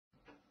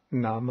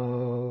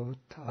Namo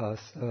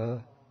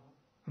tassa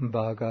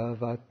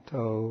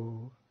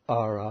bhagavato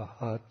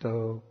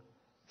arahato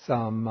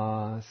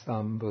samma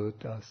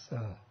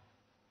sambuddhassa.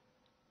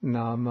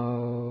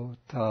 Namo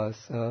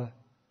tassa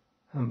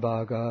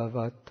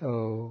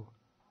bhagavato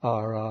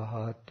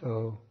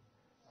arahato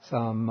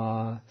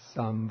samma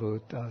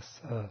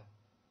sambuddhassa.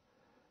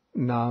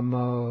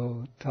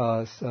 Namo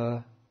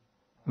tassa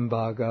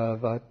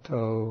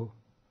bhagavato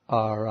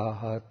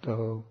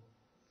arahato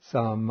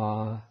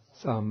samma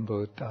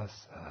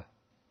sambuddhassa.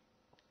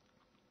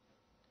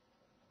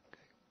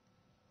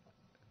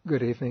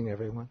 Good evening,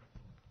 everyone.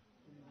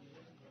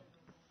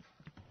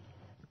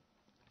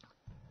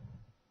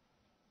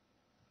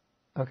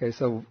 Okay,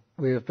 so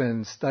we have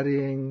been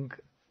studying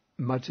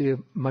Majjhima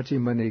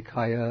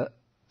Nikaya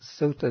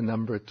Sutta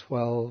number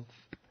 12.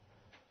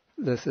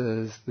 This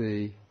is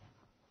the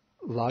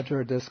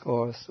larger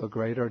discourse or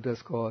greater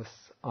discourse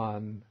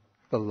on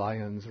the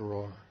lion's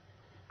roar.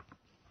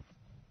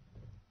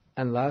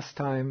 And last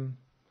time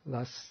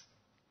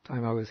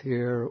I was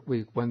here,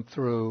 we went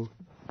through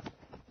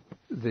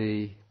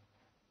the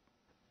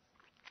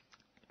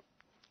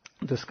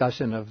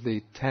discussion of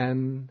the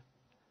 10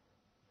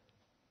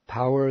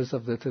 powers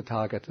of the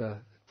Tathāgata,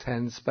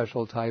 10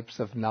 special types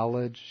of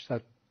knowledge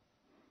that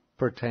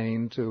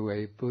pertain to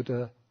a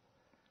Buddha,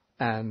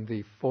 and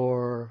the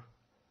 4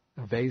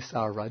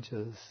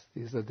 Vaisarajas.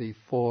 These are the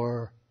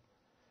 4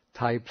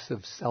 types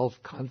of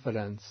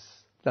self-confidence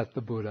that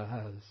the Buddha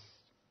has.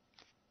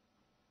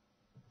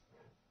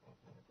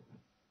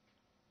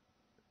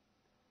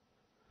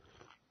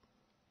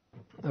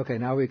 Okay,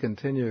 now we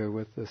continue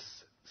with this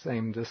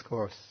same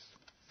discourse.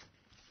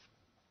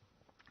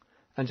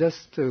 And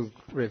just to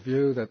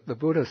review that the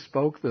Buddha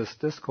spoke this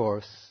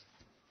discourse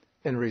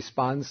in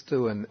response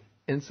to an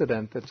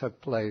incident that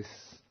took place.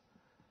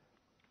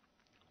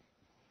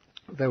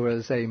 There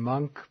was a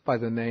monk by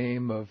the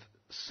name of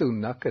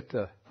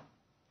Sunakata,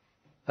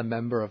 a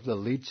member of the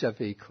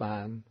Lichavi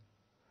clan,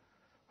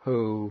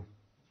 who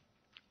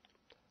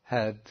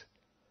had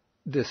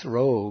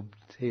disrobed.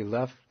 He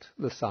left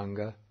the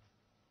Sangha,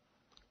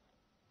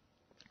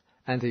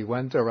 and he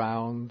went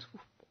around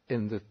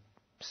in the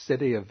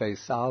city of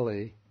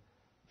Vaisali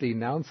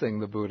denouncing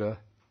the Buddha,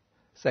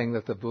 saying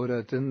that the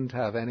Buddha didn't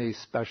have any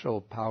special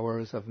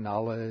powers of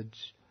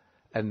knowledge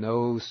and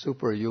no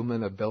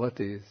superhuman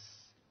abilities.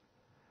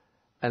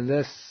 And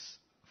this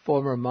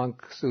former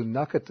monk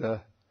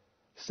Sunakata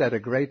set a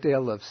great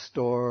deal of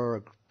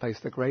store,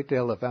 placed a great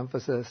deal of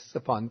emphasis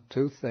upon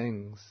 2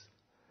 things,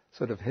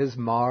 sort of his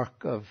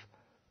mark of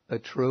a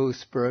true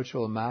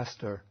spiritual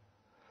master.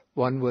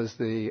 One was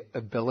the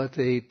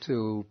ability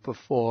to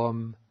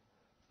perform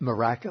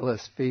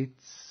miraculous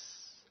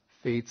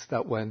feats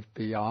that went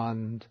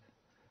beyond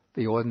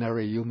the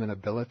ordinary human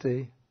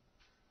ability.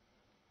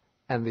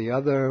 And the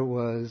other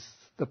was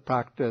the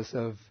practice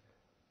of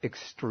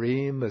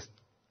extreme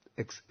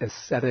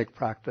ascetic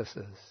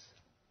practices.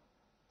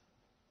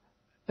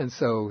 And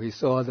so he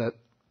saw that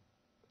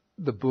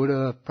the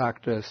Buddha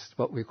practiced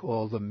what we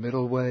call the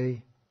middle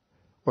way,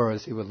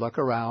 whereas he would look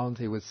around,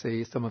 he would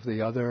see some of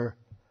the other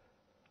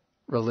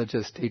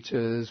religious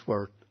teachers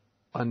were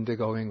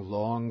undergoing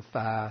long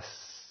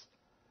fasts,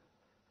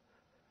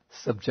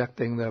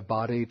 subjecting their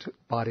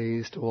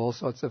bodies to all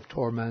sorts of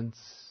torments,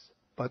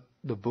 but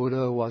the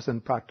Buddha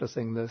wasn't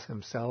practicing this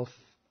himself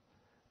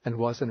and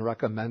wasn't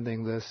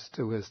recommending this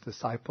to his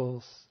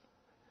disciples,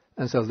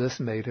 and so this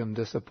made him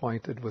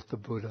disappointed with the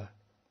Buddha.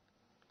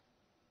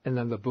 And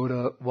then the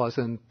Buddha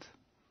wasn't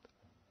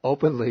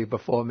openly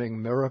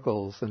performing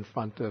miracles in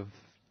front of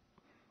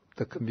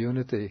the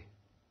community.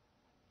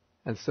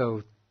 And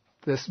so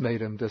this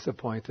made him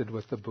disappointed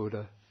with the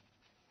Buddha.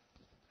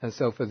 And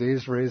so for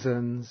these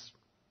reasons,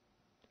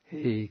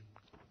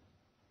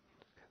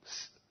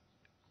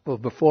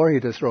 before he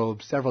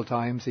disrobed, several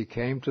times he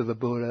came to the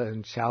Buddha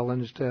and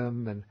challenged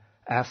him and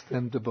asked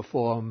him to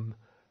perform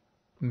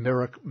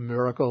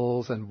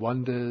miracles and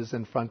wonders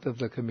in front of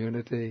the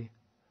community.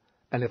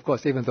 And of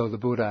course, even though the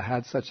Buddha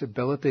had such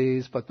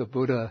abilities, but the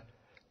Buddha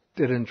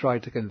didn't try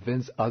to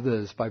convince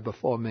others by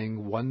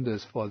performing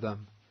wonders for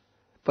them.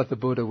 But the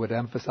Buddha would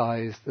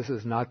emphasize, this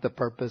is not the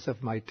purpose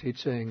of my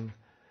teaching.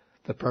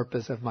 The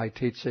purpose of my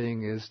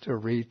teaching is to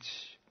reach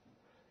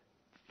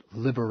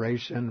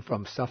liberation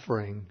from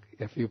suffering.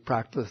 If you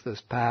practice this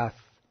path,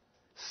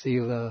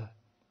 sila,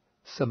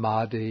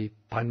 samadhi,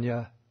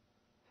 panya,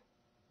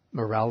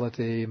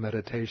 morality,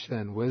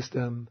 meditation,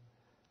 wisdom,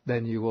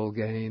 then you will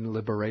gain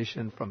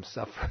liberation from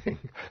suffering.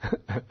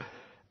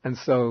 And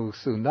so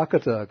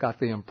Sunakata got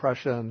the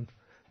impression,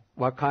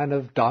 what kind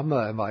of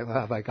Dharma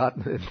have I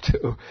gotten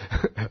into?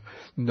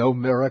 No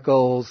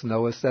miracles,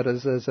 no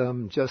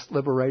asceticism, just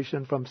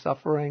liberation from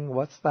suffering?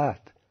 What's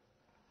that?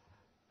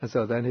 And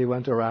so then he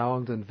went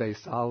around in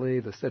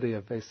Vaisali, the city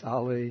of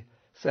Vaisali,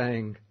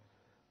 saying,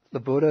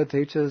 the Buddha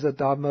teaches a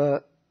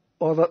Dharma,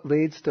 all it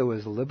leads to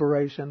is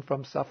liberation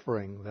from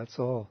suffering, that's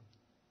all.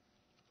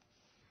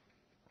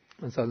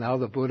 And so now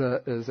the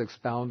Buddha is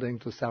expounding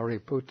to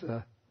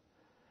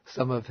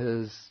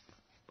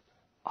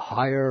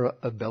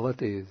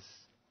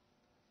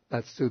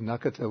that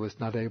Tathāgata was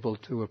not able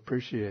to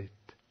appreciate.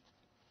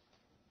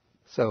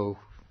 So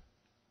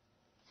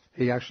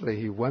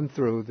he went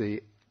through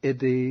the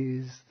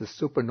iddhis, the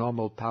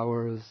supernormal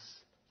powers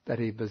that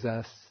he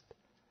possessed.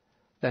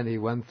 Then he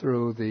went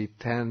through the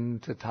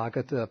 10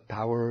 Tathāgata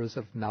powers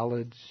of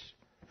knowledge.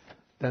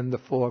 Then the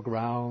 4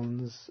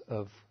 grounds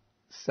of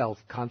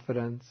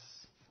self-confidence.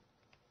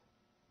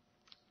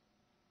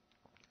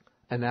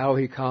 And now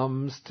he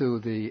comes to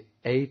the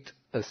 8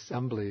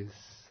 assemblies.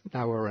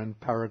 Now we're in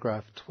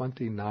paragraph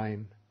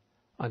 29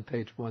 on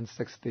page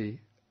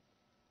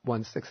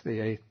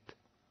 168.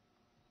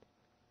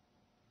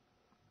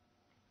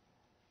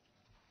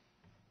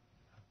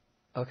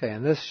 Okay,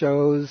 and this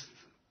shows,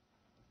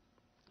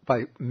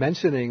 by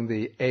mentioning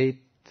the 8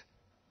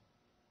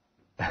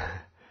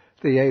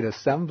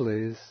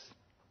 assemblies,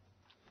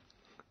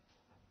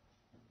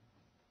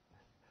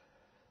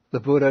 the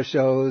Buddha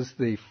shows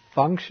the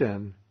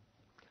function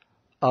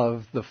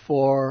of the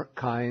 4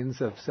 kinds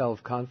of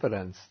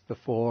self-confidence, the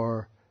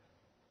 4,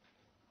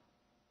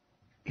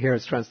 here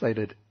it's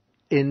translated,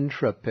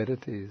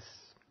 intrepidities.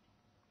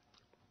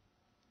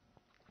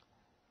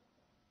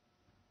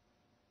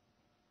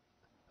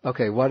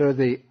 Okay, what are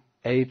the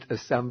 8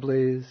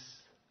 assemblies?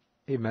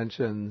 He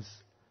mentions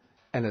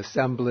an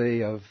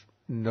assembly of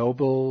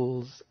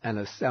nobles, an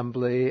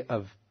assembly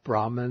of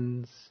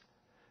Brahmins,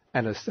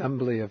 an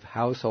assembly of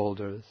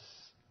householders.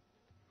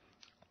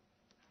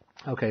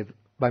 Okay,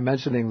 by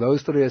mentioning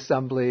those 3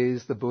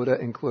 assemblies, the Buddha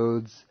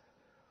includes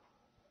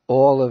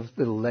all of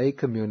the lay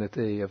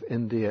community of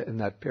India in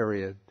that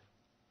period.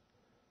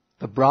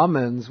 The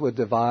Brahmins would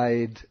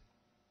divide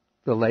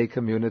the lay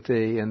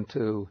community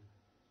into,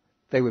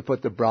 they would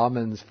put the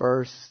Brahmins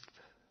first,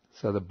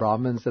 so the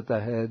Brahmins at the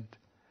head,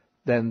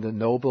 then the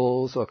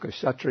nobles or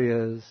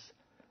Kshatriyas,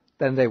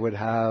 then they would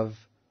have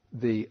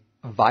the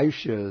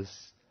Vaishyas,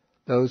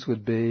 those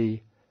would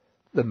be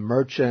the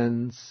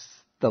merchants,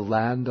 the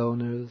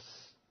landowners,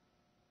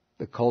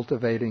 the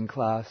cultivating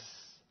class,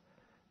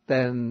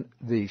 then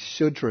the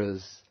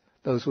Shudras,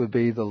 those would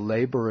be the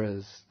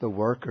laborers, the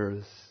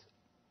workers,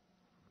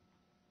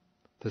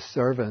 the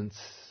servants,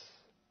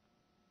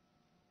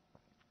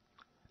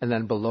 and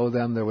then below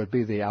them there would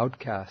be the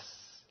outcasts.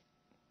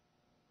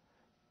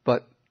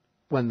 But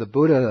when the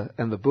Buddha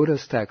and the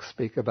Buddhist texts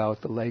speak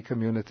about the lay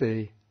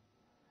community,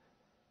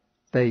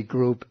 they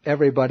group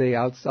everybody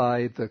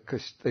outside,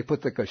 they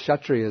put the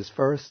Kshatriyas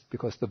first,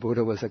 because the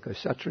Buddha was a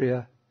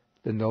Kshatriya,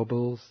 the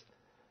nobles,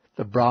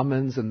 the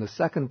Brahmins in the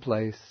second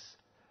place,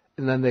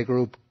 and then they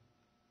group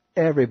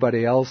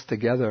everybody else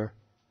together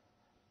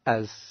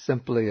as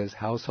simply as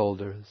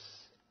householders.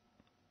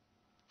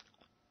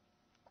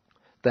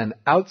 Then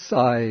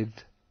outside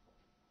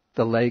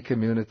the lay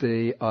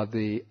community are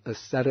the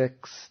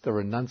ascetics, the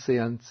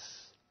renunciants,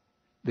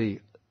 the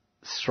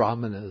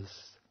sramanas,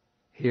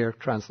 here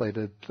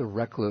translated the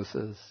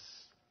recluses.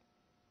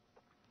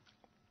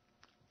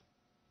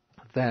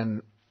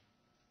 Then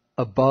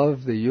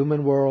above the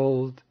human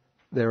world,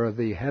 there are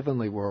the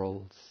heavenly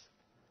worlds.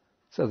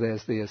 So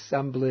there's the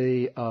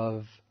assembly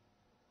of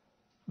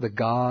the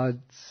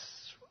gods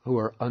who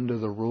are under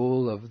the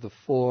rule of the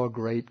 4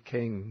 great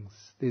kings.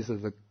 These are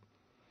the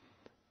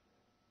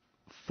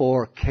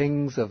 4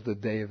 kings of the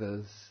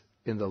devas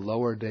in the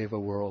lower deva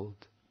world.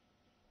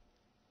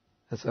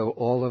 And so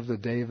all of the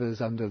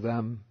devas under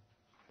them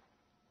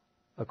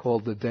are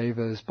called the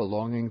devas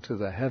belonging to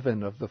the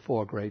heaven of the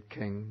 4 great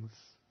kings.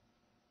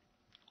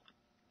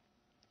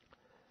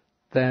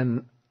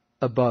 Then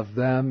above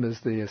them is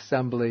the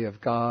assembly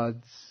of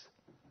gods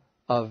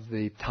of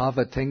the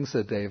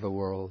Tavatimsa Deva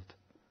world.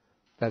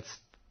 That's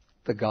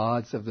the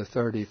gods of the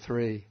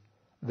 33.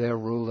 Their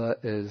ruler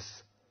is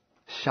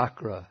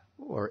Shakra,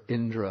 or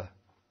Indra,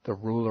 the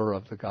ruler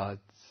of the gods.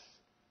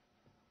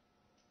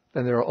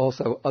 Then there are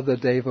also other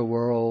Deva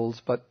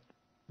worlds, but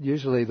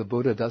usually the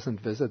Buddha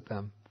doesn't visit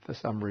them for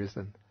some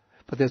reason.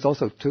 But there's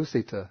also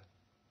Tusita.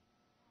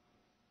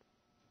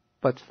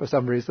 But for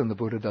some reason the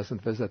Buddha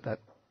doesn't visit that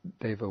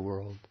Deva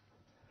world.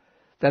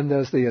 Then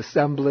there's the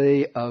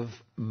assembly of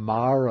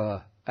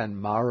Mara and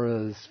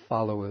Mara's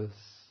followers.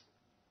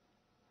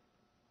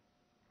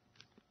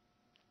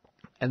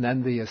 And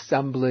then the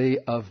assembly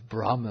of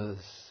Brahmas.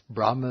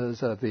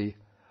 Brahmas are the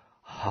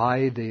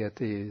high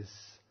deities.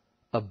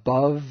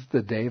 Above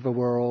the Deva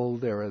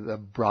world, there are the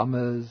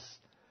Brahmas.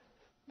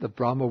 The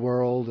Brahma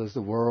world is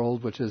the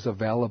world which is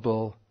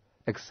available,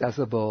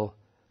 accessible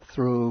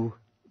through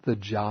the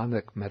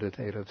jhanic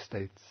meditative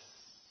states.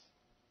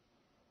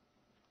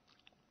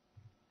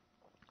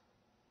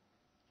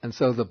 And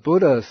so the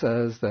Buddha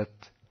says that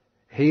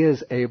he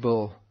is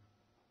able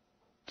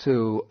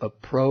to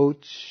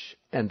approach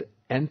and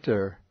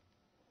enter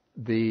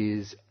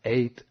these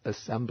 8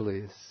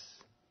 assemblies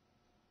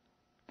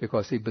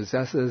because he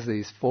possesses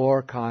these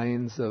 4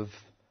 kinds of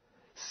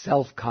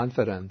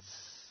self-confidence.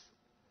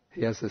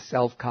 He has the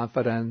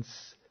self-confidence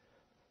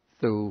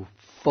through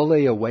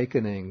fully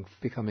awakening,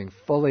 becoming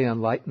fully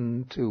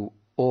enlightened to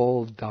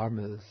all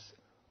dharmas,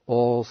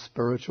 all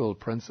spiritual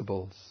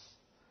principles.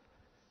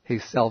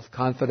 He's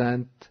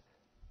self-confident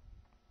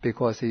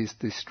because he's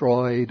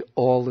destroyed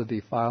all the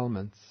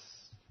defilements.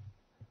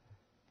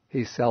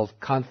 He's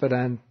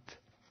self-confident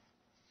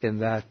in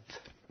that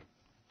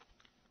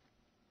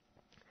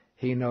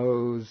he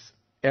knows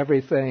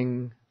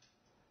everything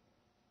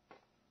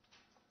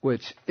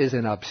which is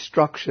an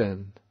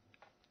obstruction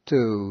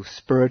to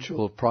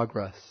spiritual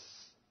progress.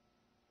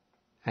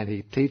 And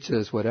he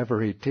teaches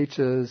whatever he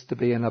teaches to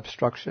be an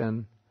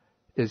obstruction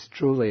is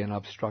truly an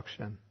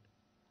obstruction.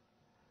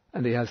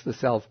 And he has the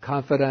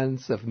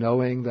self-confidence of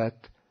knowing that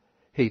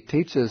he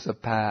teaches a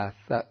path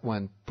that,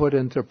 when put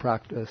into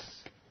practice,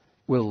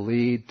 will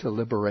lead to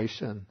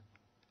liberation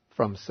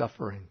from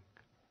suffering.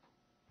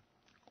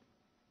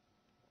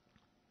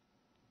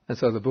 And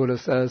so the Buddha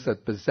says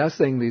that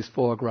possessing these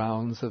four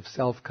grounds of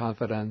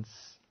self-confidence,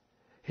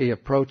 he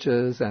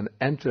approaches and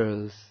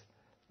enters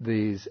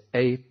these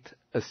 8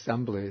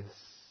 assemblies.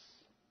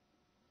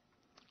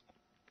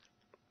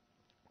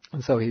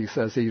 And so he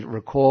says he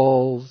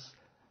recalls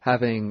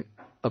having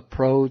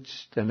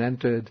approached and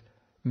entered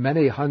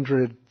many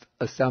hundred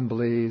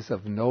assemblies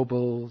of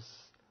nobles,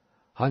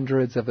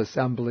 hundreds of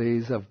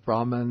assemblies of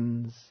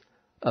Brahmins,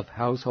 of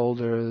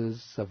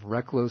householders, of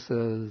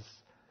recluses,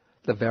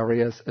 the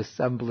various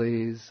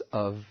assemblies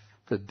of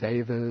the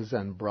Devas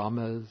and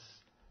Brahmas.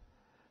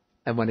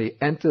 And when he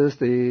enters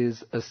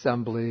these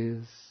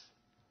assemblies,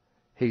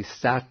 he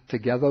sat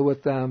together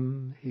with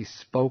them, he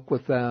spoke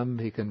with them,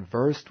 he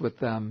conversed with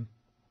them,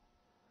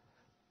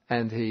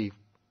 and he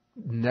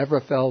never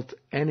felt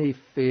any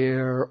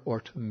fear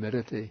or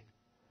timidity,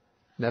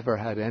 never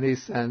had any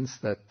sense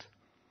that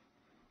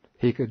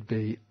he could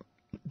be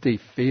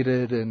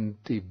defeated in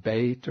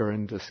debate or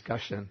in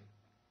discussion.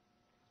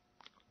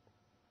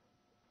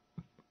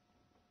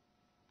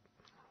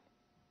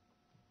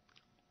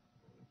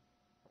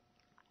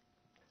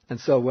 And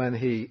so when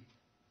he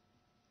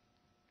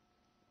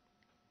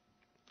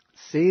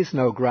sees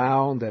no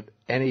ground that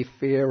any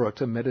fear or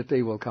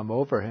timidity will come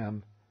over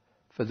him,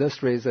 for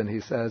this reason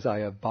he says, I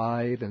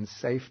abide in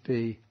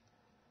safety,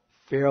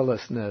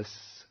 fearlessness,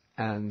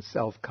 and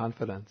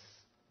self-confidence.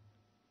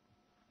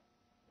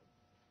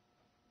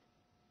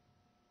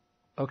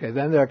 Okay,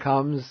 then there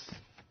comes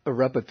a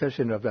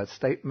repetition of that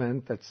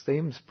statement that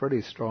seems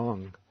pretty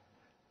strong.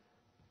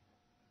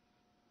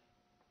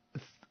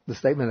 The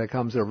statement that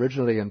comes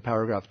originally in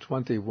paragraph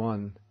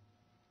 21.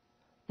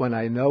 When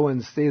I know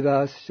and see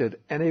thus, should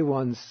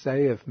anyone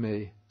say of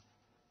me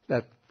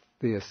that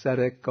the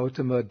ascetic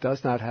Gautama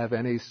does not have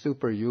any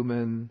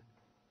superhuman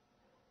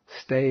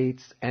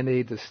states,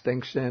 any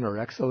distinction or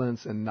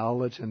excellence in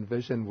knowledge and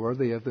vision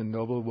worthy of the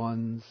noble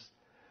ones,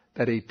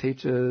 that he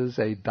teaches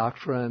a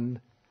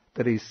doctrine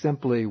that he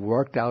simply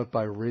worked out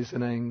by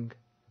reasoning,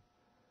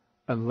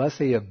 unless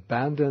he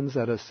abandons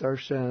that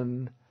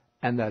assertion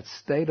and that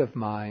state of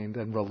mind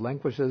and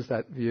relinquishes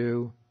that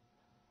view,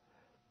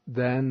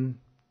 then,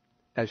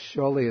 as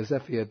surely as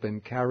if he had been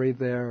carried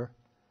there,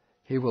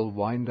 he will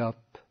wind up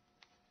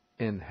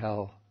in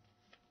hell.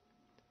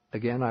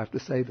 Again, I have to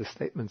say the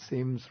statement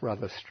seems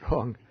rather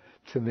strong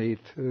to me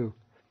too.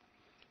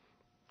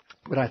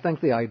 But I think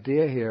the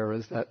idea here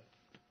is that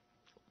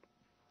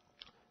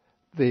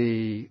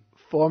the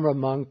former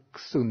monk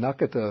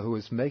Sunakata, who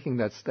was making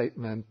that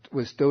statement,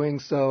 was doing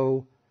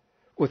so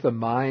with a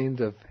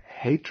mind of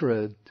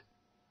hatred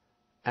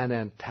and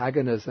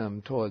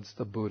antagonism towards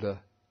the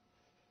Buddha.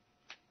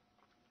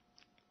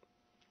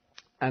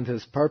 And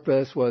his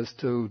purpose was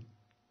to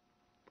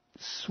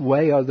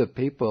sway other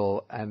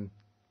people and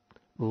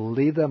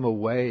lead them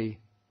away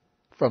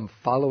from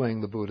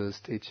following the Buddha's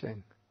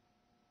teaching.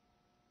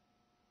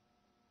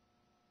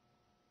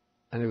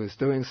 And he was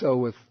doing so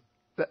with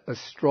a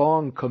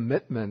strong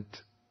commitment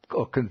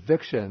or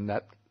conviction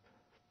that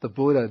the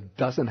Buddha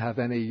doesn't have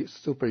any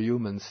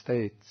superhuman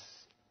states.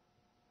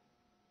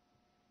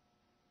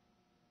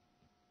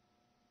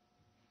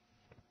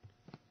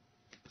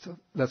 So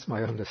that's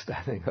my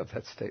understanding of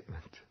that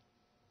statement.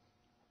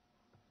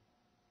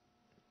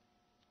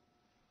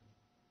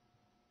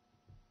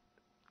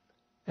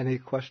 Any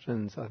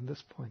questions on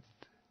this point?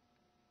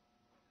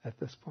 At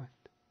this point?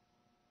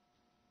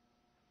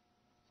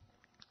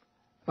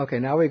 Okay,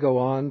 now we go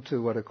on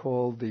to what are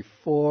called the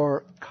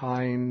 4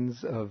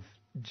 kinds of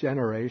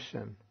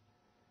generation.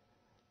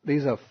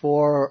 These are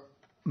 4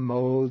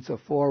 modes or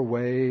 4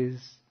 ways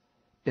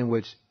in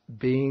which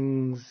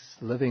beings,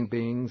 living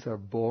beings, are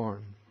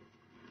born.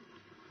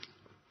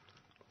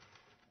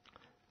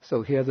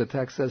 So here the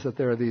text says that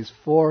there are these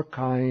 4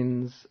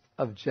 kinds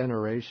of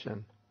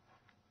generation.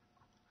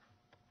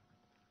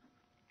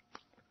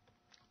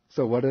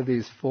 So what are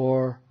these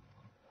 4?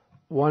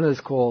 One is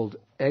called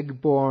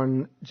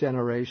egg-born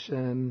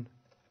generation,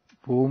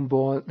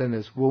 womb-born, then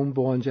there's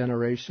womb-born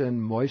generation,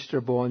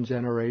 moisture-born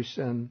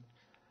generation,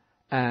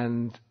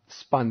 and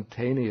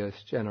spontaneous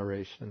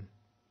generation.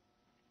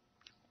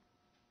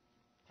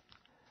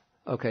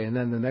 Okay, and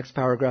then the next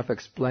paragraph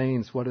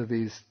explains what are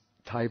these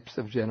types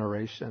of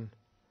generation.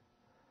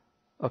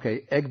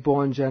 Okay,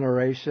 egg-born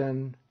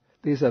generation,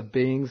 these are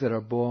beings that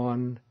are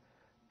born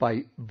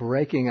by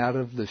breaking out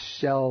of the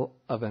shell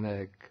of an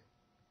egg.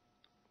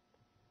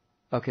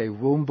 Okay,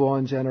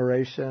 womb-born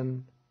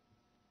generation.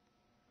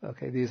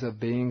 Okay, these are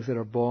beings that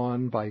are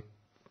born by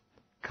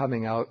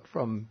coming out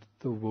from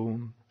the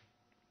womb.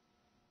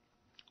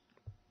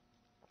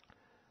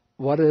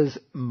 What is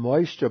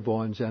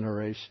moisture-born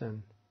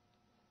generation?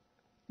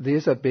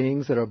 These are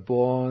beings that are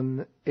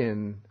born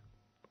in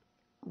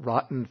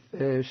rotten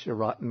fish, a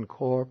rotten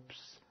corpse,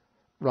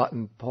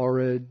 rotten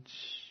porridge,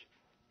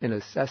 in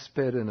a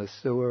cesspit, in a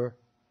sewer.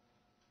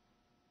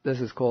 This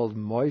is called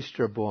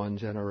moisture-born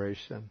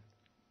generation.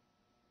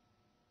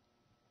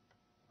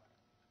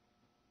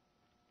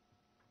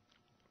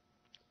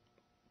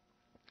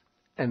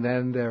 And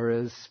then there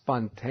is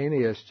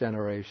spontaneous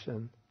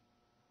generation.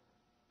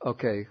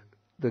 Okay,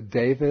 the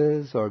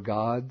devas or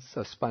gods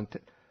are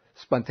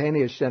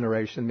spontaneous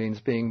generation means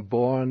being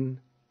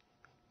born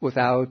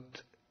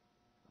without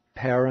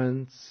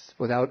parents,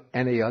 without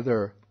any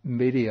other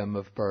medium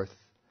of birth.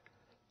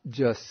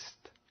 Just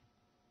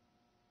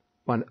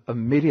one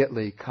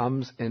immediately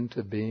comes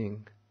into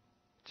being,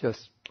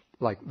 just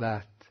like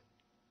that.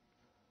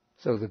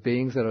 So the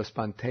beings that are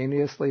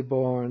spontaneously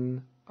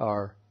born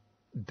are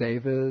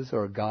devas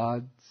or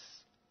gods,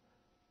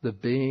 the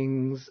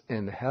beings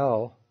in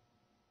hell.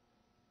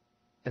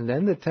 And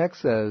then the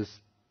text says,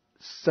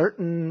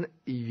 certain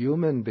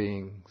human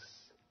beings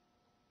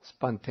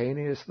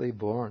spontaneously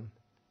born.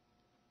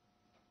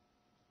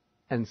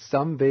 And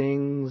some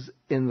beings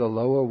in the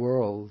lower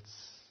worlds,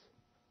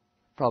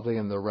 probably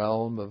in the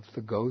realm of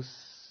the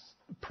ghosts,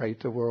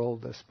 Preta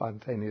world, are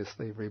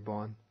spontaneously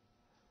reborn.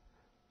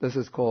 This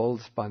is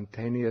called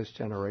spontaneous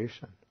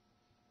generation.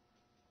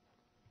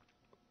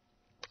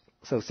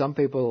 So some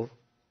people,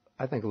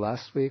 I think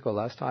last week or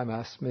last time,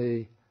 asked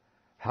me,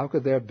 how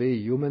could there be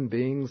human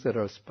beings that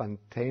are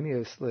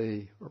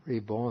spontaneously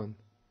reborn?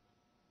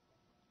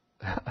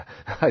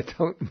 I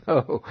don't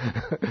know.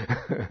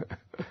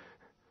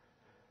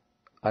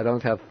 I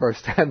don't have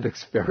first-hand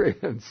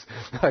experience.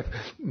 I've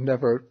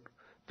never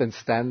been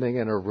standing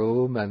in a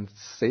room and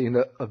seen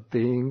a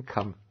being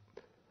come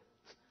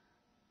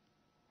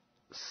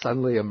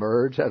suddenly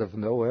emerge out of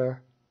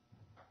nowhere.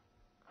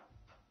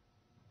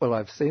 Well,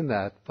 I've seen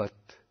that, but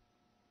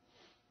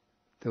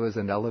there was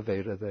an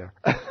elevator there.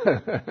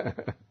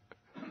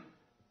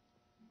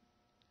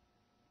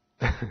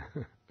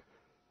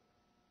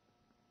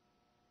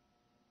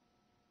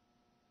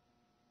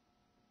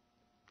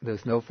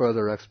 There's no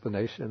further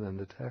explanation in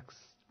the text.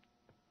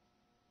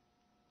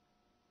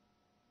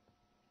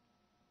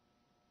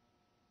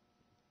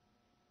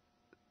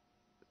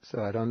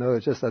 So I don't know,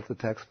 it's just that the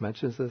text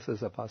mentions this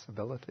as a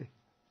possibility.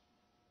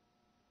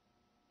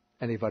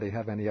 Anybody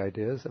have any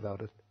ideas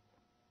about it?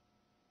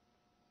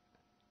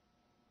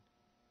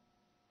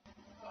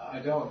 I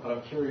don't, but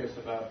I'm curious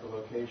about the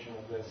location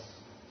of this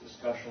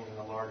discussion in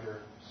the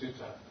larger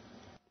sutta.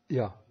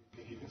 Yeah.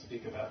 If you can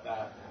speak about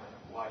that,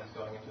 why he's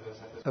going into this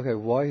at this point. Okay,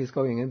 why he's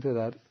going into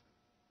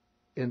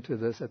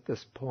this at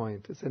this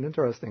point. It's an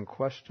interesting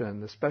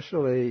question,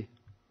 especially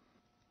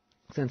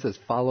since it's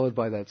followed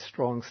by that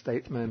strong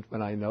statement,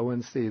 when I know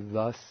and see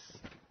thus,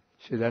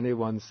 should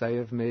anyone say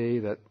of me,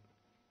 that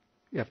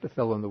you have to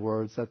fill in the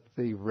words, that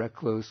the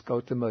recluse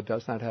Gautama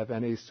does not have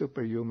any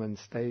superhuman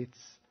states,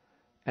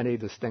 any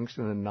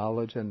distinction in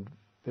knowledge and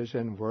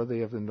vision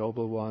worthy of the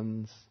noble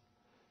ones,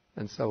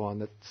 and so on.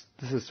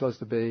 This is supposed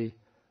to be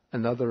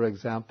another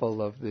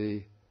example of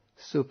the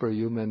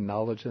superhuman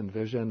knowledge and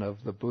vision of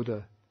the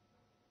Buddha,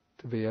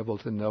 to be able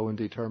to know and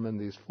determine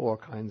these four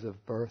kinds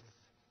of birth.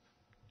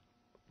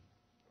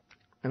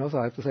 And also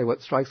I have to say,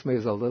 what strikes me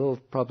as a little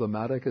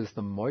problematic is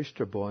the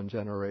moisture-born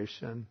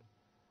generation,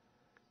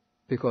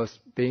 because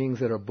beings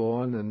that are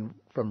born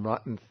from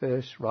rotten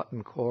fish,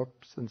 rotten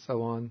corpse, and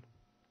so on,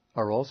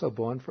 are also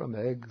born from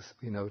eggs,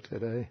 we know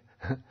today.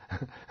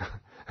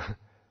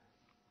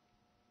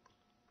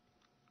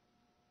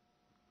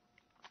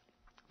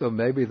 So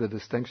maybe the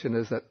distinction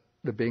is that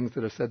the beings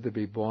that are said to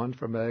be born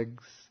from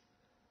eggs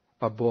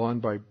are born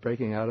by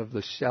breaking out of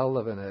the shell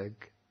of an egg,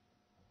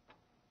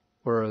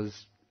 whereas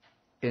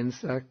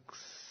insects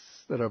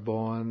that are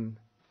born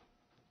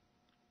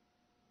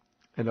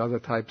and other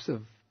types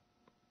of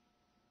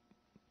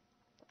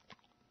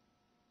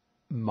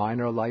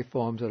minor life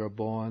forms that are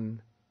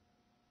born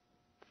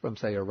from,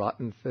 say, a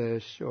rotten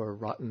fish or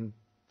rotten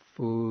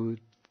food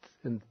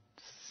in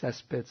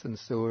cesspits and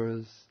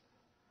sewers,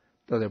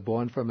 though they're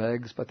born from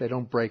eggs, but they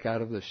don't break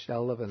out of the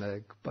shell of an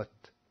egg, but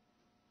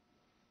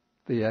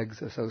the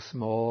eggs are so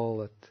small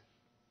that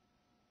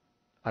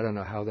I don't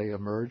know how they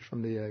emerge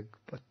from the egg,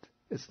 but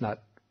it's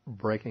not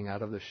breaking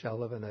out of the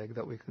shell of an egg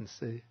that we can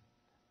see.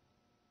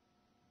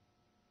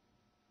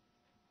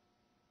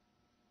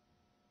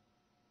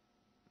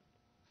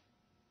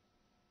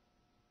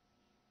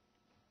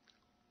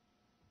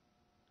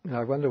 And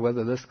I wonder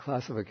whether this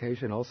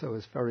classification also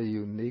is very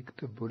unique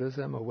to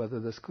Buddhism, or whether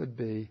this could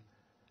be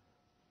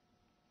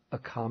a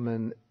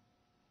common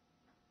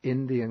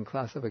Indian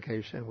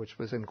classification which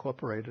was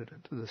incorporated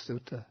into the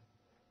sutta.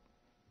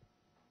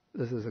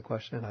 This is a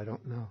question I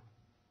don't know.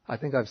 I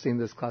think I've seen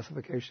this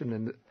classification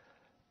in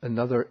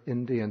another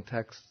Indian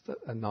text,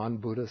 a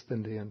non-Buddhist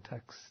Indian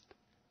text.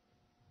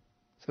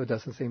 So it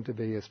doesn't seem to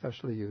be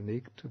especially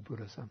unique to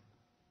Buddhism.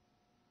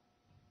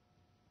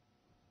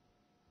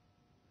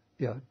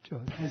 Yeah,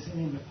 George. Has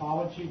any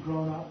mythology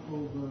grown up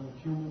over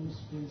humans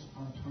being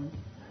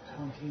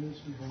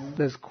spontaneously born?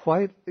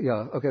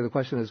 The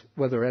question is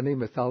whether any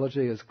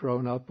mythology has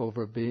grown up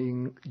over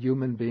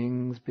human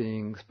beings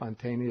being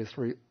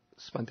spontaneously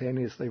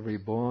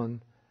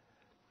reborn.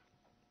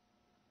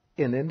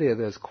 In India,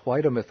 there's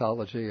quite a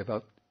mythology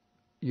about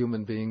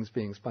human beings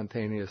being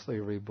spontaneously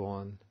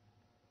reborn.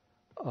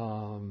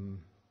 I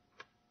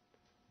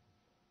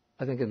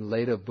think in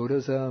later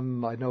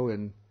Buddhism, I know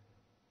in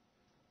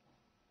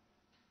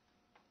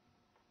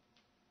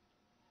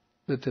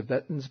the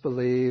Tibetans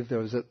believe there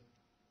was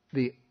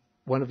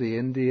one of the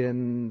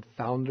Indian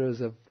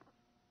founders of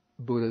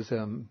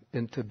Buddhism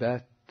in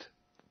Tibet,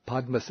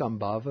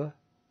 Padmasambhava.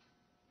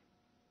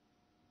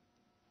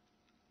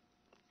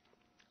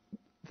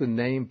 The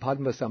name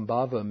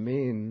Padmasambhava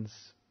means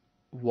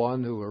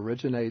one who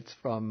originates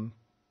from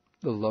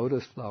the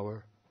lotus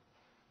flower.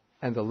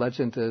 And the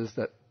legend is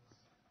that,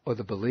 or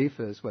the belief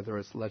is, whether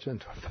it's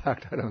legend or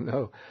fact, I don't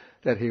know,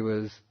 that he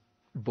was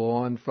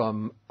born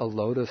from a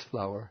lotus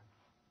flower.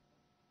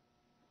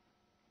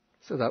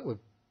 So that would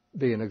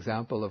be an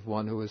example of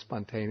one who is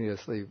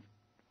spontaneously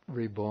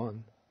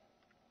reborn.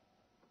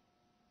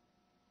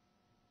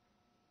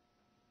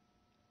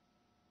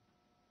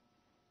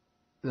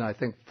 And I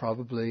think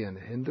probably in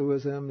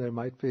Hinduism there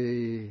might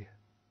be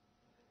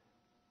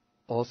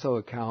also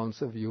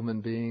accounts of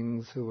human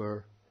beings who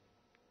were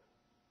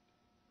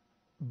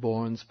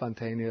born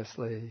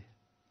spontaneously.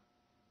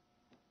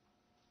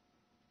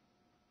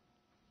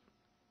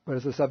 But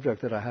it's a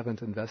subject that I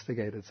haven't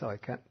investigated, so I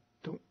can't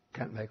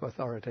make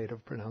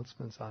authoritative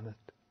pronouncements on it.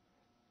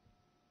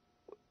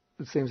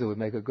 It seems it would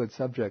make a good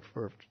subject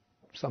for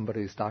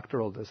somebody's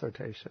doctoral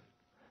dissertation.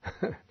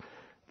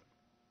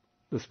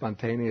 The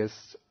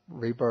spontaneous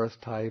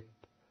rebirth type,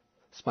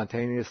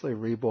 spontaneously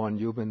reborn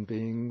human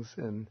beings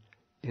in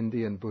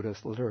Indian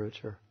Buddhist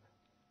literature.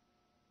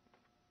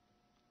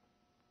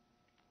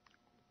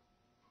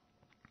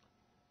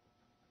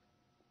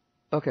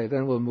 Okay,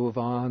 then we'll move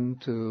on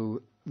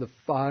to the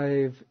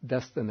 5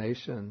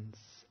 destinations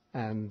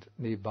and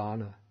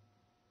Nibbana.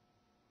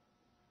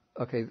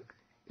 Okay,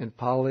 in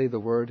Pali, the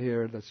word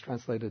here that's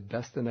translated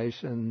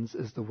destinations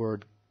is the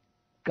word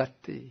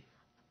gati.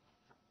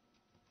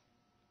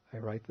 I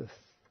write this.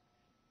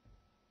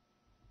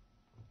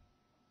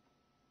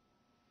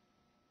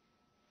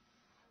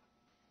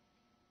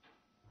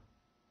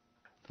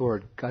 The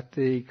word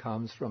gati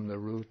comes from the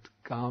root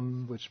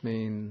gam, which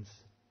means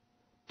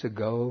to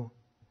go.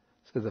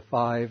 So the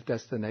 5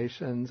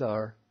 destinations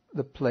are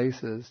the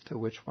places to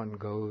which one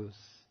goes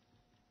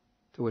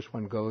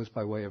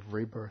by way of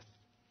rebirth.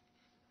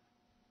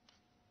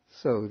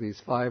 So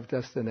these 5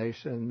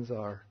 destinations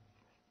are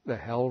the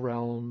hell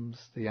realms,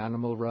 the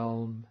animal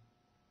realm,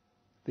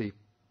 the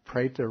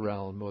preta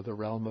realm, or the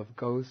realm of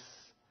ghosts,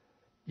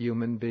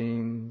 human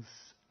beings,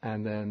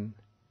 and then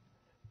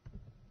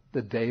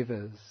the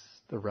devas,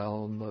 the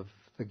realm of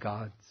the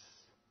gods.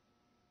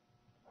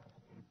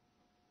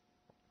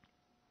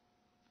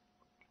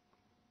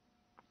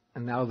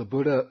 And now the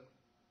Buddha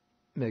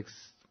makes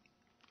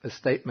a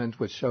statement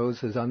which shows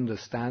his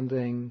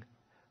understanding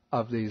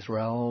of these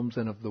realms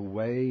and of the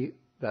way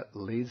that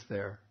leads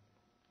there.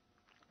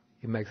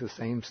 He makes the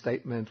same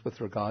statement with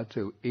regard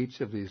to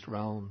each of these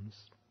realms.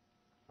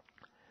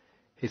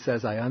 He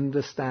says, I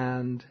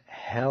understand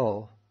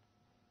hell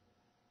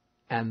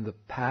and the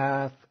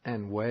path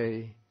and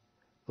way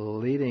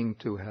leading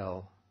to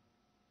hell.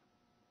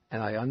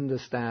 And I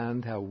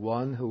understand how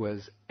one who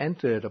has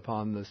entered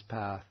upon this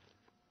path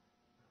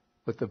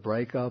with the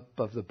breakup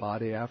of the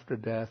body after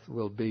death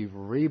will be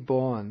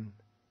reborn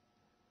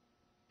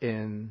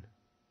in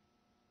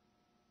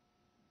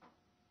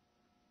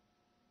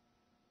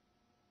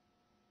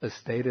a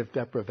state of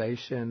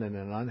deprivation and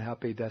an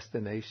unhappy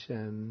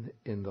destination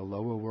in the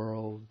lower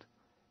world,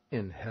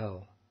 in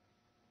hell.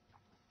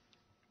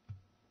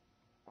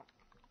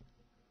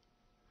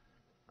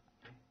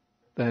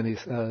 Then he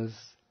says,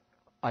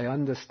 I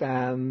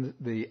understand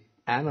the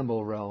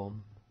animal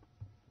realm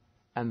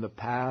and the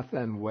path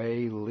and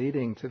way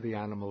leading to the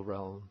animal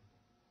realm.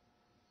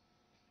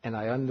 And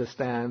I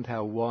understand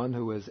how one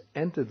who has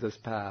entered this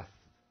path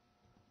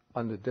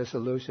on the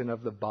dissolution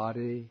of the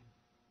body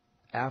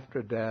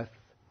after death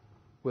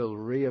will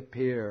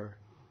reappear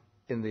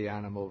in the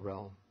animal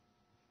realm.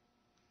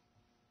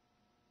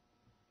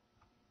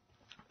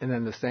 And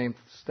then the same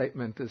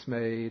statement is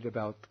made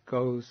about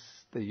ghosts,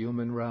 the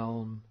human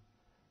realm,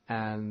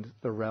 and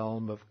the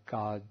realm of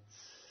gods,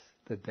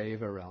 the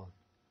Deva realm.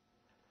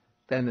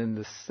 Then in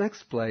the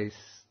 6th place,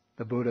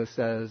 the Buddha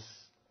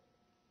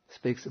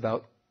speaks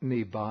about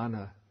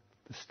Nibbana,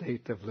 the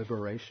state of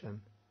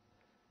liberation.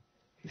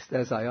 He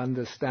says, I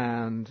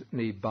understand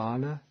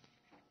Nibbana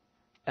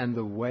and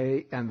the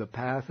way and the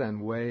path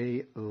and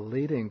way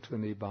leading to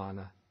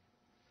Nibbana.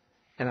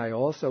 And I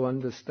also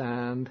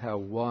understand how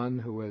one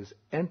who has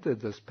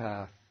entered this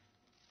path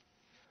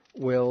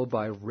will,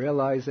 by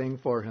realizing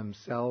for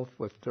himself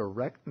with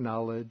direct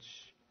knowledge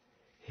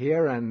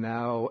here and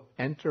now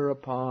enter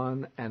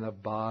upon and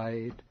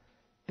abide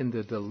in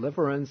the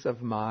deliverance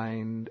of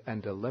mind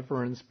and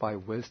deliverance by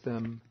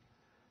wisdom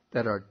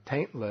that are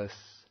taintless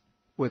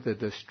with the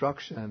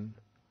destruction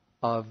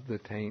of the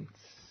taints.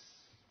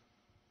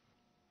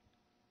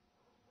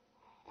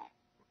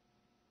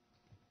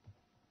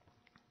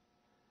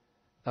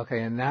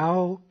 Okay, and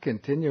now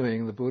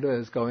continuing, the Buddha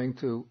is going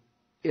to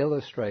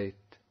illustrate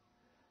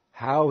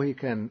how he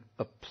can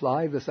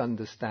apply this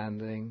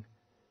understanding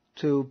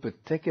to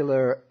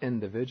particular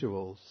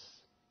individuals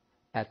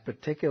at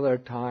particular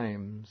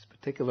times,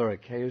 particular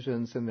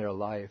occasions in their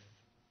life.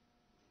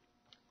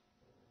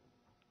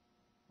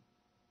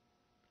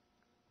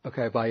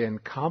 Okay, by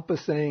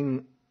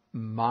encompassing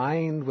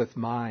mind with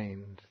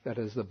mind, that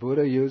is, the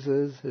Buddha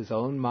uses his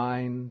own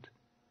mind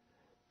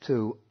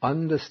to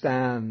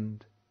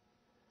understand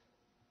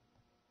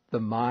the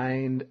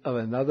mind of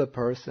another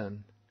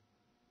person.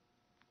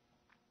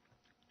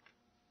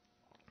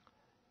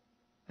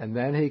 And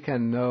then he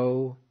can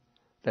know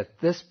that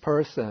this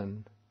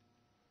person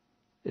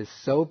is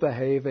so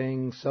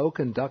behaving, so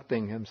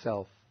conducting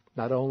himself,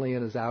 not only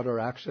in his outer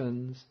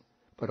actions,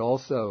 but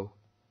also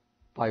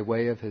by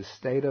way of his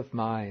state of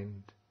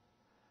mind.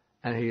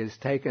 And he has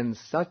taken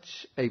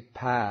such a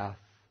path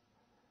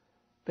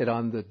that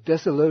on the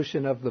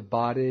dissolution of the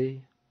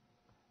body,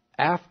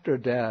 after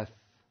death,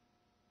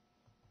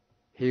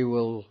 he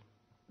will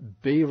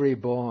be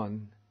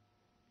reborn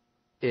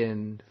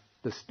in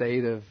the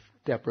state of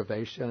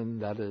deprivation,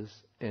 that is,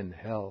 in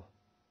hell.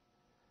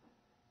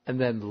 And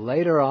then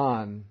later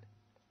on,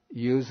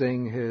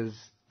 using his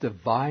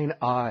divine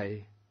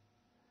eye,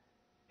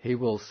 he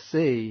will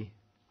see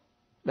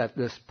that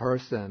this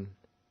person,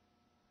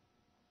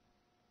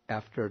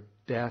 after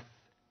death,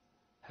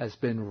 has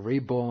been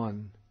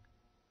reborn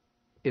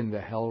in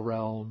the hell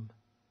realm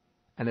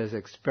and is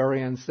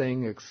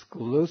experiencing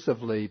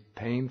exclusively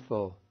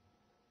painful,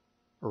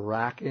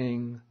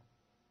 racking,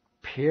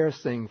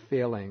 piercing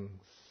feelings.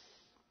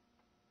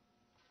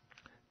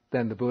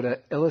 Then the Buddha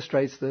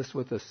illustrates this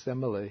with a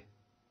simile.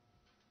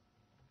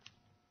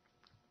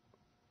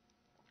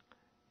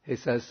 He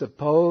says,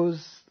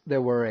 suppose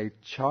there were a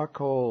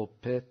charcoal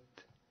pit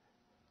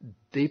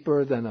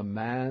deeper than a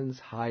man's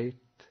height,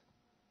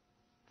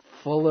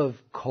 full of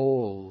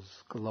coals,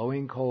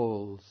 glowing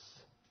coals,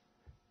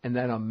 and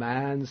then a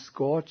man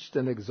scorched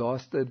and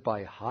exhausted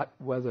by hot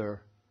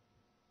weather,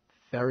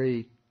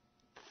 very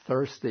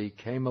thirsty,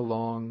 came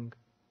along.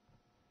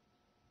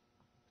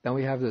 Then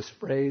we have this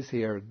phrase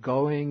here,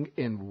 going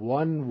in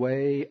one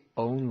way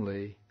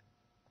only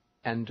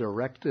and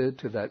directed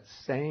to that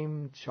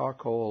same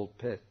charcoal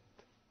pit.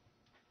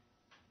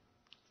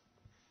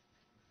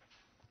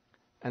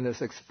 And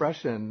this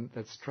expression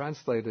that's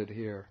translated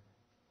here,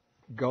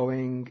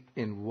 going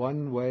in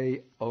one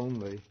way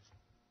only,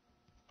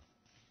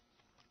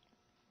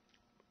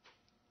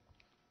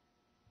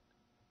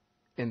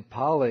 in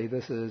Pali,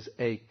 this is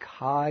a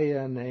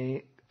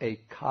kayano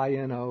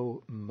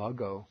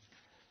muggo.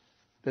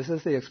 This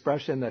is the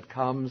expression that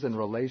comes in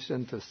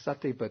relation to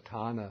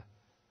satipatthana,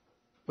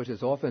 which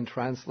is often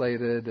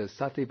translated as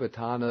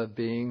satipatthana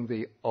being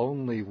the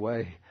only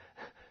way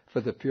for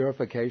the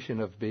purification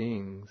of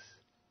beings.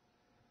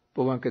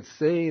 But one could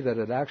see that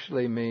it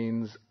actually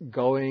means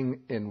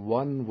going in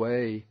one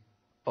way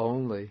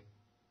only.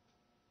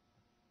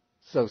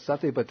 So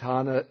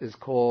satipatthana is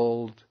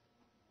called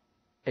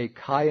a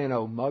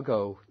kayano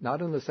muggo,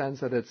 not in the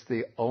sense that it's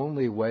the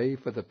only way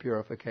for the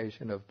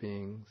purification of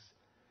beings,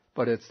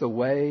 but it's the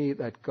way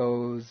that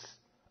goes,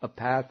 a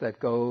path that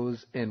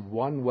goes in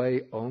one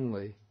way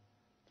only.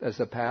 There's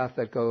a path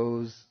that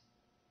goes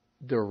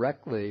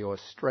directly or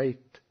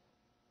straight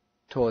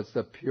towards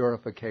the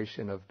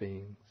purification of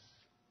beings.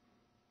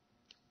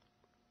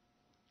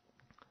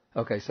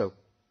 Okay, so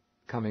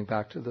coming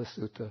back to the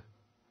sutta.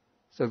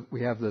 So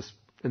we have this,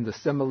 in the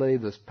simile,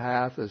 this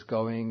path is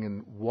going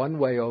in one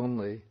way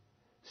only,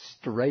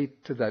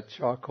 straight to that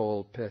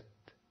charcoal pit.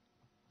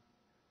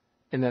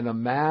 And then a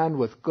man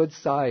with good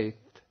sight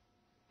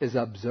is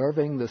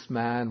observing this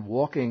man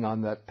walking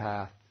on that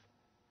path.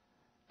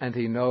 And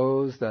he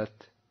knows that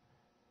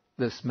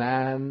this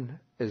man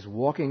is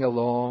walking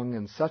along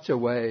in such a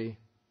way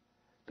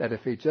that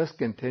if he just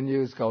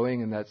continues going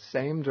in that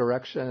same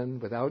direction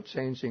without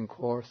changing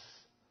course,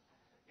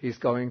 he's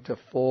going to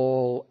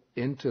fall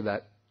into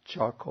that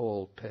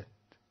charcoal pit.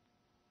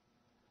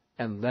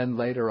 And then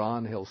later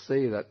on he'll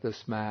see that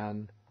this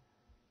man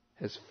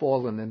has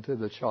fallen into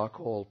the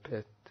charcoal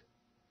pit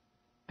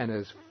and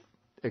is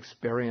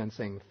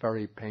experiencing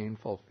very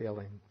painful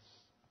feelings.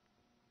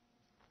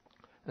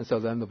 And so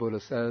then the Buddha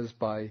says,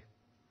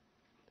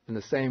 in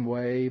the same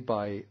way,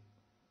 by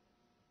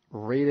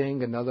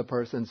reading another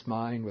person's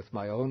mind with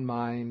my own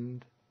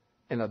mind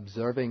and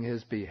observing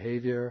his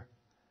behavior,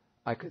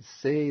 I could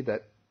see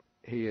that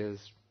he is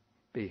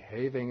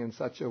behaving in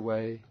such a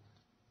way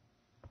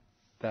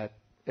that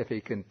if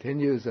he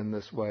continues in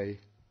this way,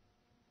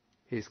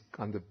 he's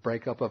on the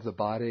breakup of the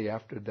body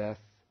after death,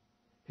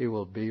 he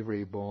will be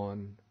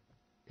reborn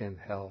in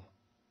hell.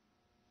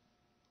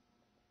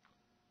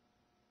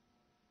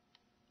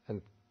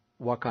 And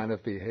what kind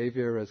of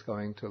behavior is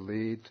going to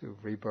lead to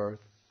rebirth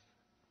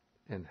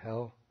in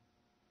hell.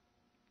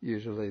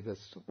 Usually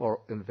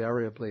or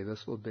invariably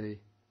this will be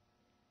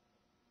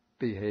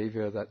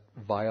behavior that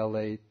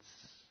violates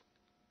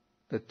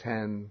the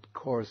 10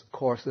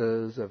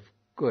 courses of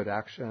good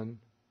action,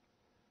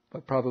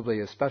 but probably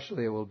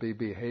especially it will be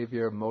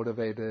behavior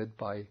motivated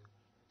by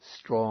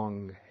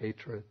strong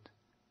hatred.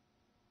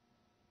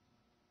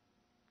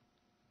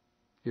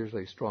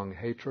 Usually strong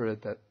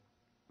hatred that,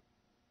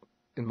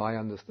 in my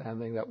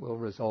understanding, that will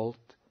result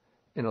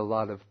in a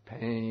lot of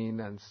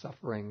pain and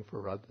suffering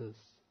for others.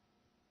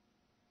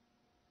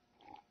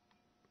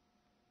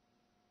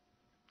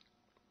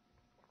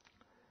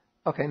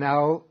 Okay,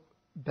 now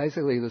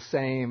basically the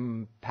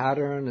same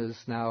pattern is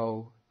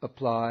now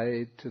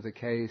applied to the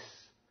case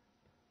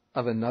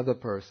of another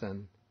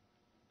person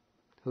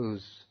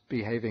who's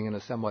behaving in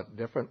a somewhat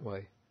different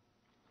way.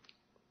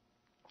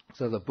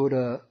 So the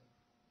Buddha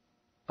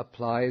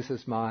applies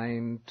his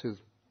mind to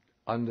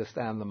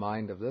understand the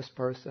mind of this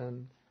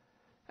person,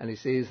 and he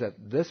sees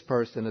that this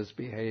person is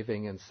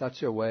behaving in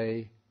such a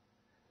way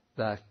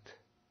that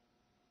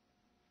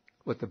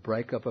with the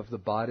breakup of the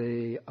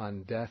body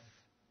on death,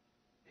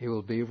 he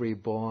will be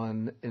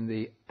reborn in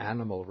the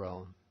animal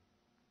realm.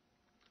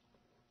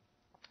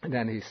 And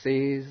then he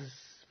sees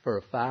for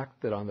a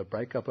fact that on the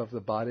breakup of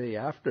the body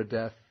after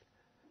death,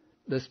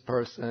 this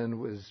person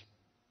was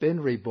been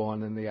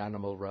reborn in the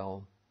animal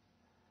realm.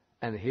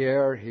 And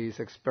here he's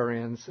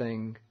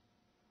experiencing,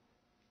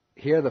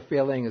 here the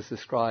feeling is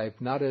described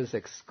not as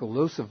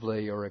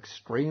exclusively or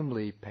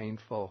extremely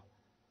painful,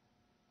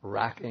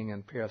 racking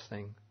and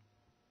piercing,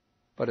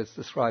 but it's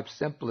described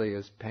simply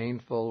as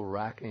painful,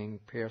 racking,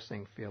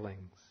 piercing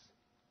feelings.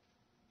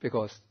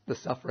 Because the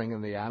suffering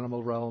in the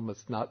animal realm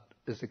is not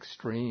as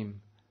extreme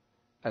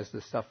as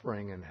the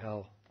suffering in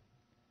hell.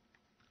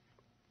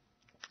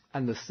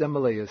 And the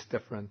simile is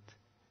different.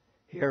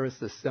 Here is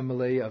the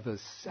simile of a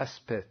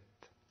cesspit.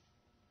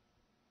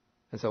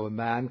 And so a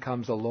man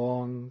comes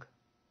along,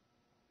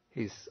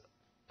 he's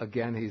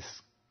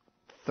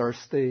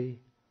thirsty,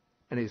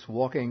 and he's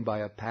walking by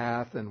a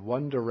path in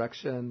one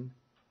direction,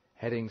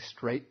 heading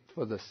straight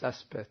for the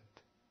cesspit,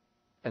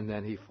 and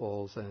then he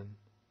falls in.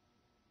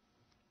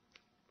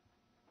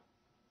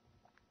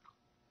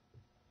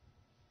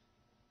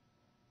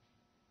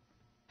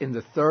 In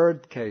the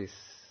third case,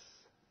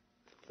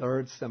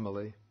 third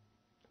simile,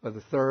 or the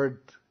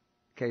third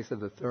case of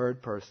the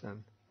third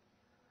person,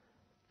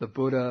 the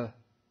Buddha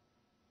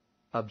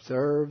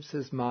observes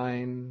his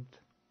mind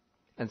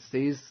and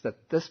sees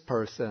that this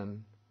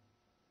person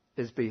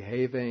is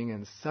behaving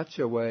in such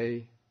a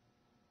way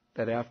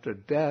that after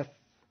death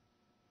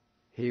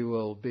he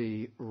will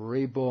be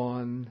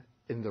reborn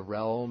in the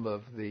realm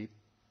of the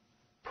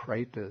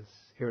pretas.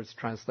 Here it's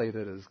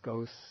translated as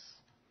ghosts.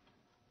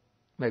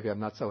 Maybe I'm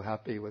not so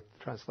happy with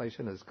the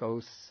translation as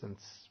ghosts,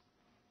 since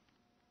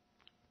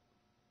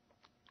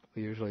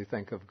we usually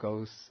think of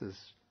ghosts as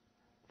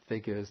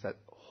figures that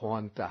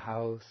haunt a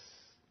house.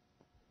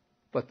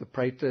 But the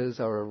pretas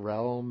are a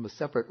realm, a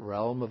separate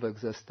realm of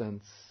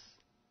existence,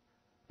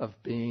 of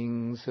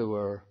beings who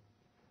are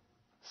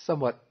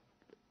somewhat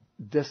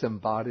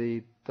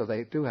disembodied, though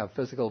they do have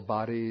physical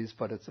bodies,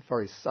 but it's a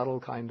very subtle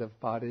kind of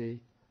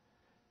body.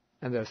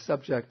 And they're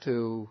subject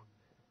to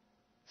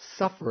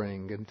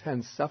suffering,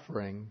 intense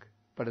suffering,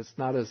 but it's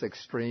not as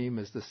extreme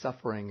as the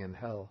suffering in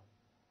hell.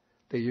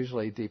 They're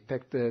usually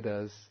depicted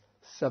as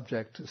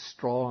subject to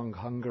strong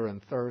hunger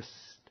and thirst,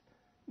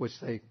 which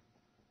they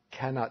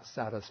cannot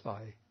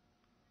satisfy.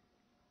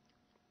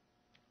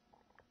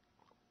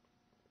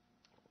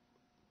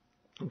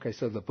 Okay,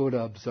 so the Buddha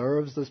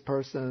observes this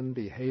person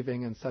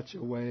behaving in such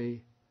a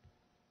way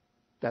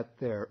that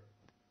they're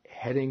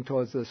heading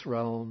towards this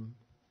realm,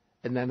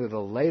 and then at a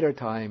later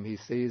time he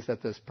sees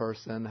that this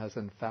person has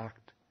in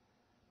fact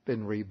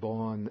been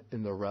reborn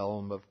in the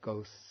realm of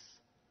ghosts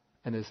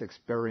and is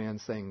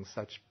experiencing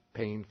such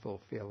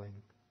painful feeling.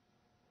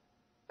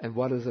 And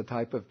what is the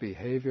type of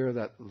behavior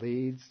that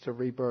leads to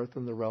rebirth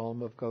in the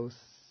realm of ghosts?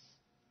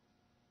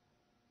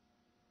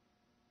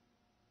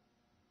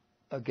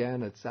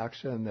 Again, it's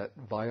action that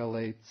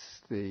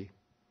violates the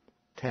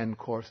 10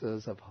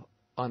 courses of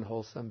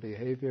unwholesome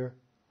behavior,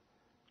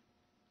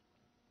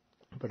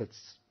 but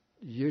it's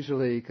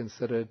usually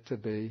considered to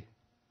be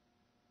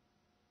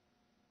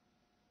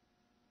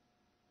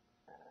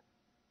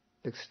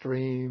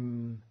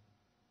extreme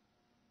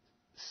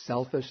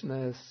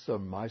selfishness or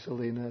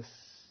miserliness,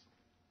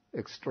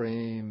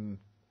 extreme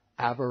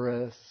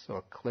avarice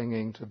or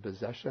clinging to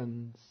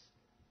possessions,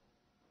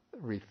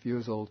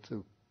 refusal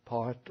to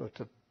part or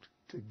to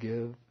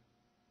give,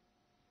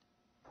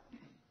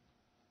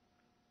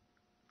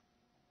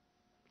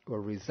 or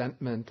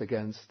resentment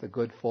against the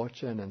good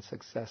fortune and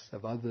success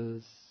of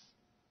others.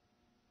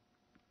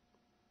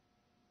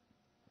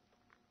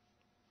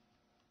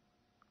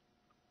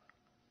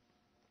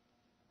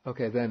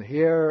 Okay, then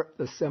here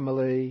the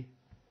simile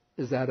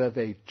is that of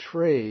a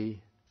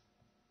tree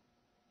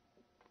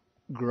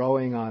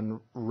growing on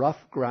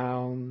rough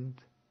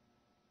ground,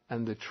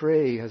 and the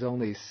tree has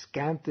only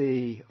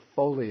scanty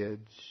foliage,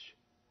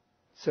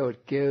 So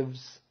it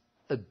gives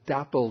a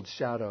dappled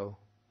shadow.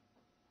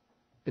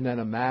 And then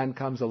a man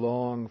comes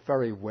along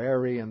very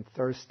weary and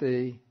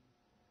thirsty,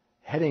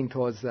 heading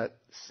towards that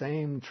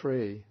same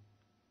tree.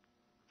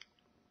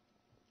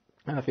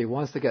 And if he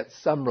wants to get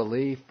some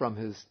relief from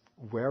his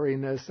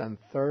weariness and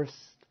thirst,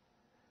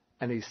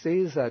 and he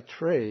sees that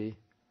tree,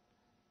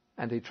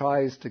 and he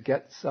tries to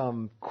get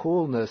some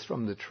coolness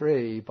from the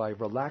tree by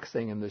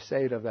relaxing in the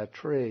shade of that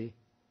tree,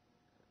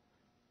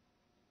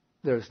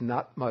 there's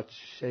not much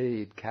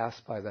shade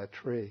cast by that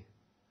tree.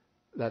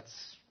 That's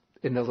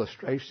an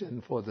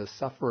illustration for the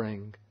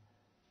suffering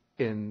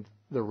in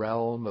the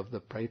realm of the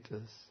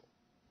pretas.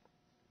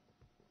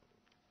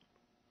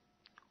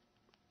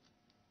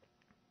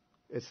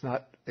 It's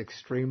not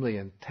extremely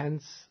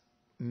intense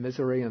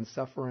misery and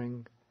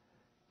suffering,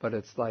 but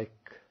it's like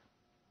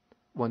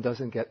one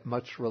doesn't get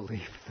much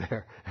relief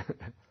there.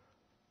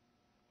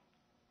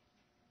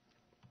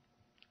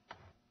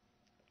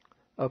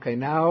 Okay,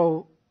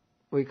 now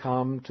we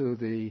come to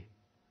the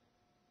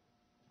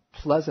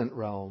pleasant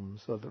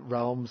realms, or the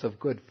realms of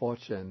good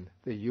fortune,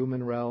 the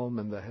human realm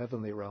and the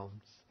heavenly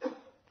realms.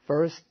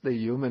 First, the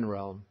human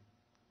realm.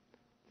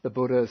 The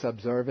Buddha is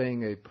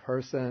observing a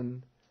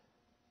person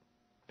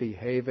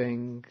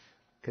behaving,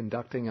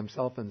 conducting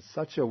himself in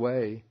such a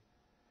way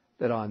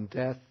that on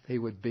death he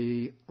would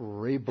be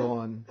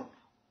reborn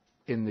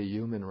in the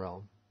human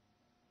realm.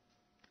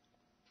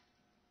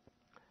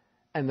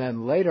 And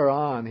then later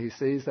on, he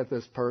sees that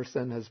this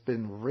person has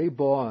been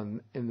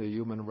reborn in the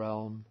human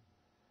realm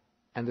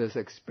and is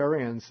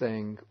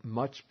experiencing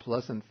much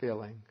pleasant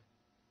feeling.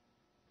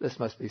 This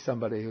must be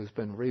somebody who's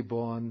been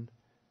reborn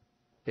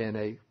in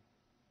a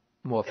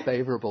more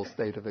favorable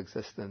state of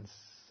existence,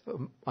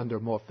 under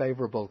more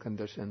favorable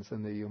conditions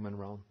in the human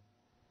realm.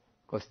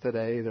 Because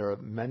today there are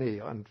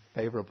many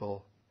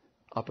unfavorable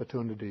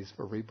opportunities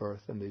for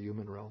rebirth in the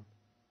human realm.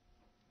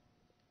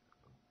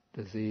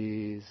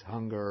 Disease,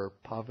 hunger,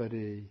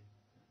 poverty,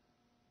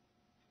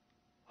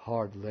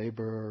 hard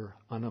labor,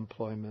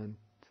 unemployment,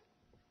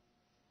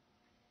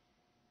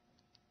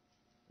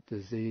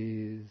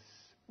 disease,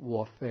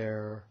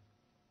 warfare.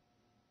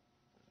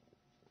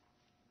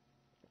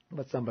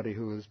 But somebody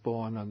who is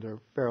born under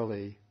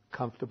fairly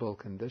comfortable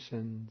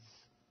conditions.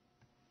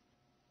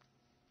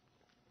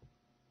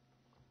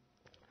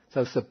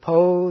 So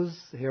suppose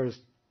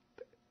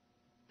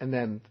and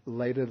then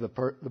later the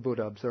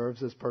Buddha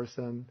observes this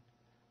person,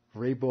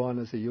 reborn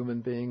as a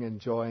human being,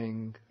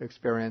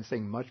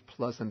 experiencing much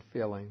pleasant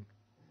feeling.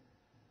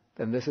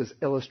 Then this is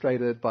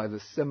illustrated by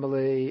the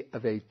simile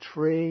of a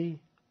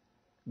tree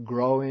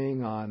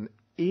growing on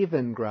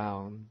even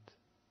ground,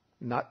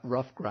 not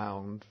rough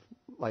ground,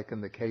 like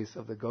in the case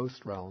of the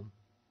ghost realm,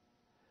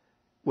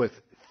 with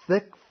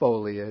thick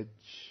foliage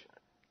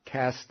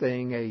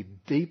casting a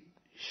deep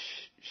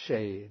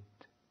shade.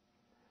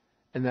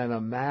 And then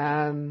a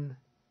man,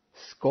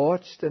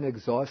 scorched and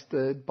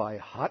exhausted by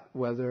hot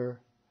weather,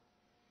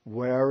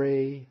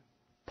 weary,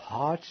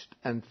 parched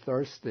and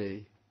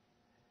thirsty,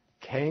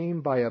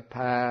 came by a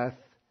path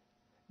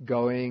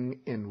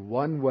going in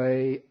one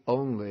way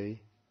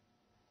only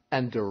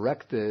and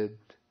directed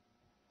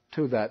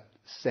to that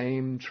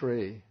same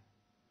tree.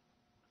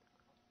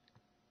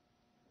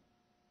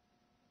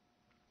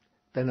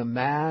 Then a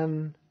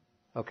man,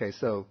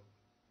 so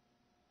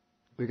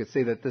we could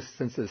see that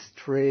since this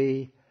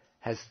tree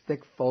has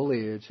thick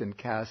foliage and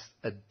casts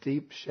a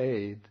deep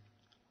shade,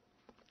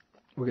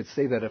 we could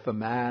see that if a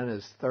man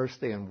is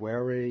thirsty and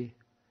weary,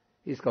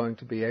 he's going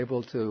to be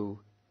able to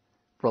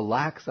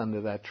relax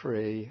under that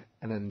tree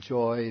and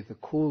enjoy the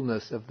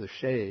coolness of the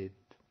shade.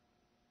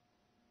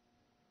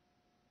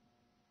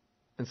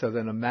 And so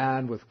then a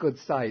man with good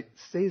sight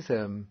sees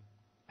him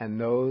and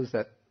knows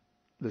that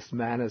this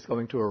man is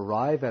going to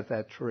arrive at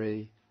that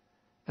tree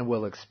and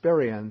will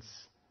experience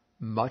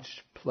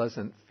much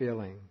pleasant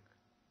feeling.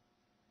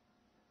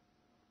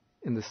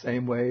 In the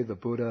same way, the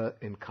Buddha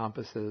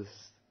encompasses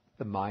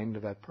the mind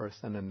of that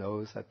person and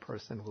knows that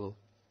person will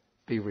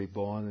be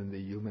reborn in the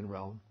human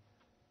realm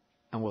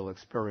and will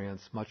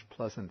experience much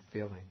pleasant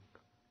feeling.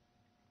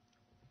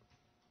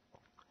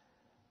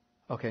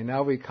 Okay,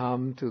 now we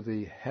come to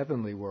the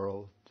heavenly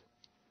world.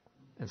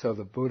 And so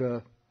the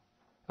Buddha,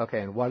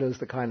 and what is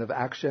the kind of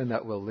action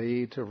that will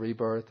lead to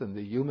rebirth in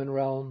the human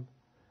realm?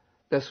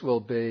 This will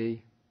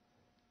be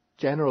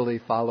generally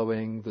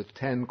following the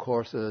 10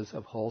 courses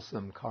of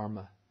wholesome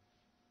karma.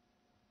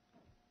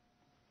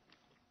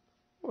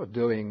 Or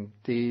doing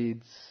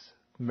deeds,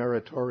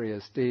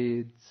 meritorious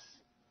deeds,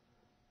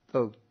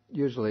 though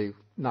usually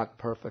not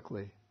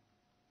perfectly,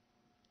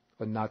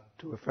 but not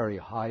to a very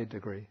high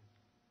degree.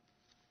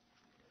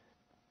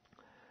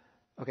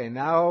 Okay,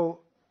 now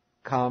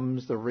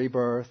comes the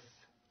rebirth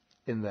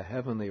in the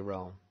heavenly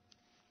realm.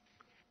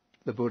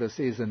 The Buddha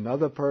sees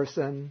another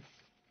person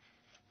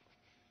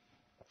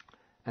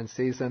and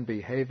sees them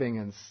behaving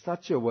in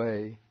such a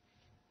way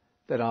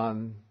that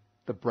on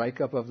the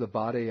breakup of the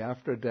body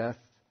after death,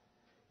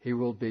 he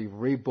will be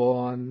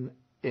reborn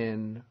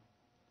in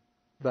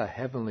the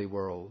heavenly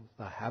world,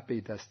 the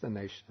happy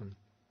destination.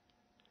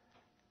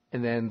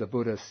 And then the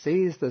Buddha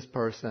sees this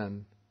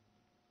person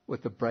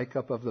with the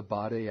breakup of the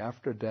body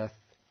after death,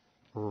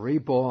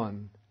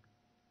 reborn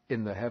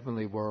in the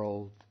heavenly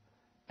world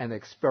and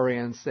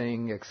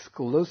experiencing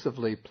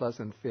exclusively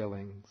pleasant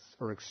feelings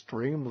or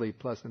extremely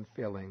pleasant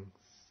feelings.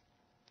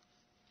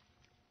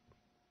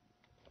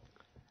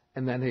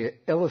 And then he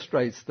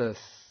illustrates this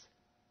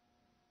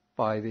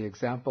by the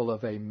example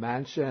of a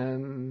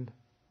mansion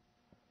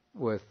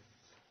with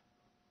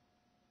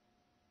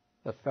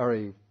a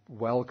very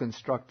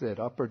well-constructed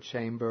upper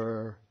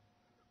chamber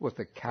with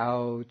a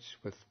couch,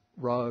 with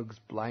rugs,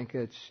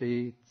 blankets,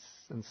 sheets,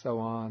 and so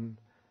on.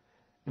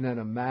 And then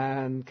a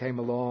man came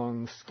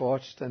along,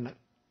 scorched and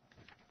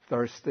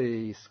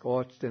thirsty,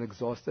 scorched and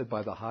exhausted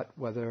by the hot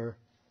weather.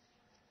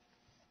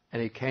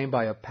 And he came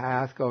by a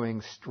path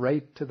going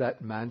straight to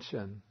that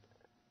mansion.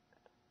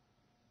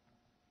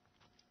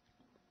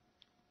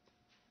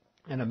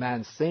 And a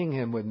man seeing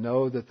him would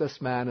know that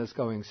this man is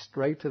going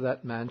straight to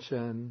that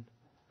mansion.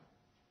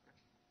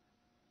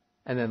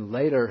 And then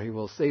later he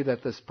will see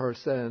that this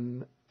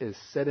person is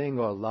sitting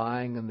or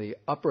lying in the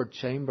upper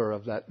chamber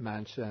of that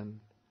mansion,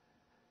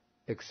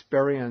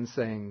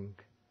 experiencing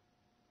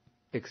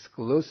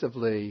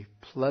exclusively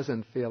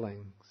pleasant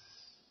feelings.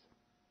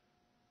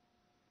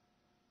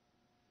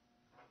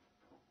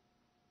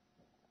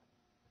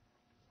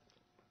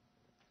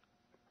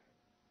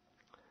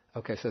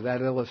 Okay, so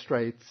that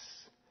illustrates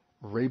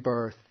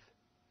rebirth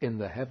in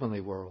the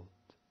heavenly world.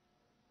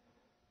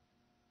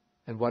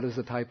 And what is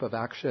the type of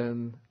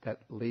action that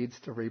leads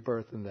to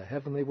rebirth in the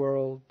heavenly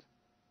world?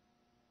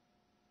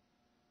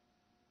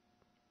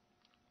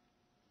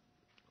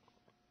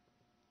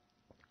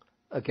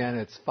 Again,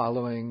 it's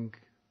following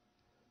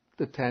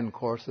the 10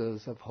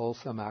 courses of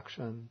wholesome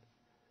action,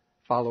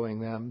 following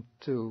them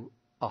to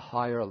a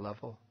higher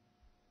level,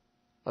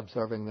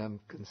 observing them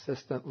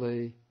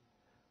consistently,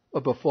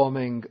 or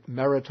performing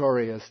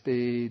meritorious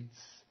deeds,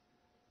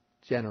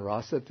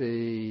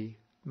 generosity,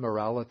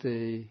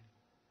 morality,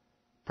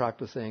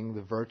 practicing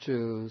the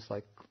virtues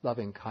like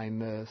loving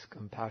kindness,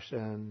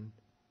 compassion,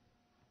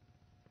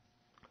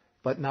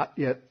 but not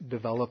yet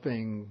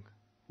developing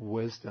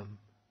wisdom,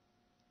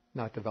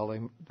 not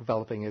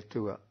developing it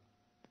to a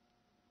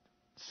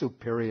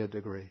superior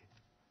degree.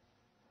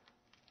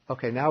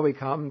 Okay, now we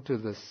come to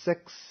the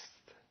 6th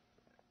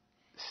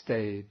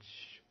stage.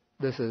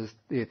 This is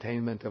the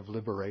attainment of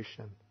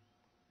liberation.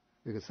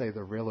 We could say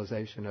the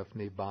realization of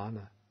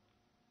Nibbana.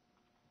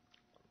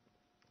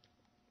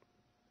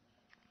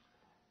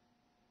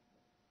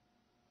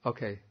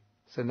 Okay,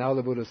 so now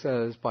the Buddha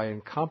says, by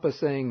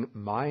encompassing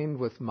mind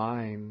with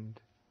mind,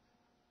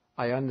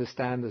 I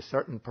understand a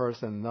certain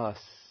person thus.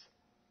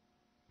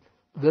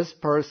 This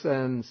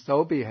person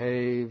so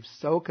behaves,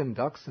 so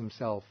conducts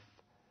himself,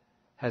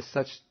 has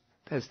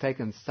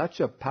taken such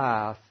a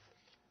path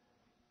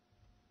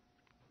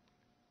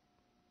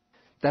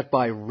that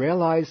by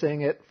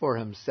realizing it for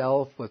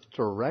himself with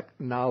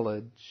direct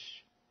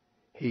knowledge,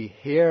 he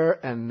here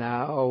and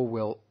now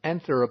will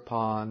enter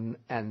upon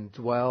and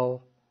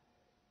dwell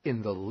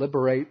in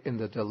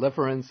the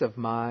deliverance of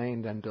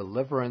mind and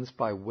deliverance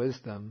by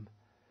wisdom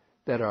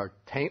that are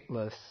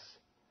taintless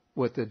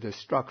with the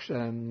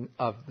destruction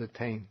of the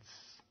taints.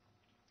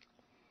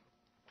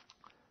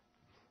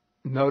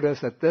 Notice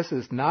that this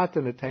is not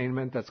an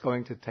attainment that's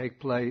going to take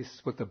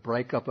place with the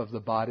breakup of the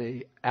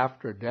body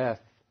after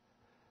death,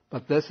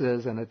 but this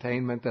is an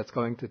attainment that's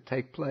going to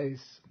take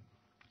place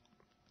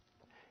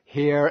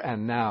here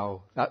and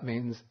now. That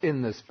means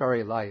in this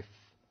very life.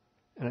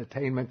 An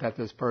attainment that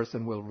this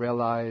person will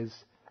realize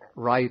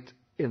right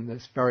in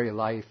this very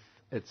life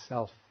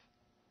itself.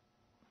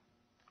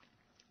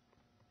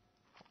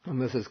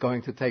 And this is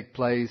going to take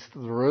place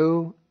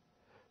through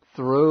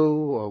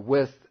or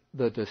with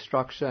the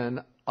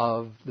destruction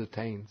of the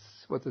taints,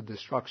 with the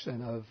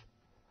destruction of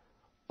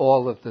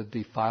all of the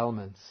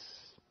defilements.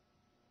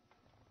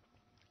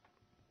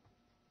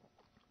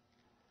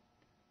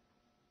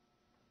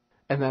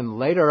 And then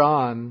later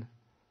on,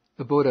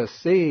 the Buddha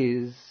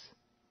sees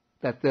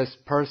that this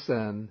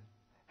person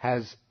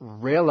has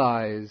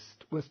realized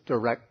with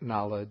direct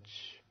knowledge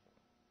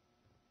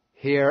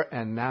here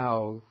and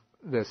now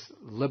this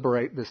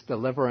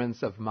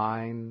deliverance of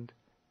mind,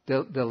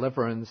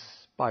 deliverance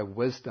by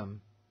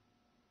wisdom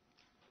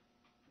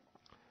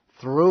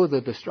through the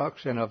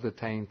destruction of the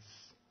taints,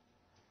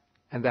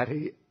 and that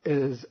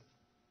he's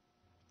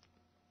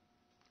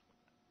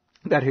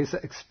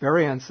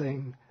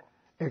experiencing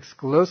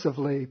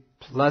exclusively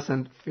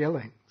pleasant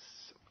feelings.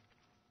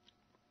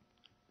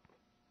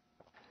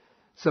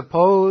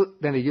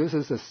 Then he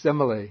uses a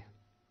simile.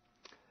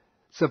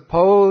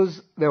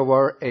 Suppose there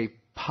were a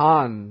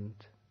pond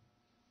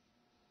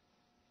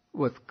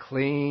with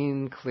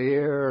clean,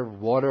 clear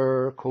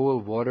water, cool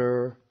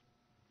water,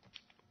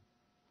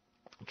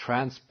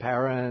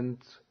 transparent,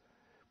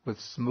 with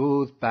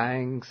smooth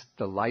banks,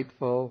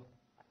 delightful,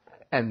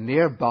 and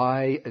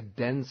nearby a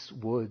dense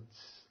woods.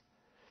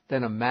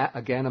 Then a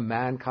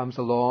man comes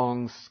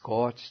along,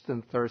 scorched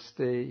and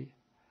thirsty.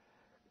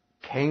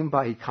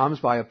 He comes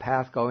by a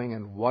path going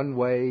in one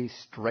way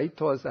straight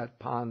towards that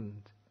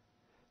pond.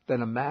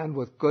 then a man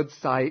with good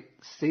sight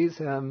sees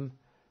him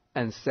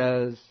and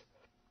says,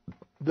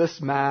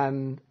 "This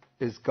man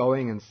is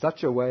going in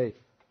such a way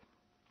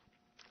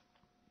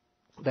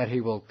that he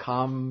will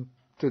come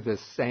to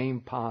this same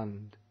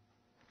pond."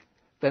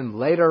 Then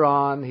later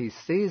on, he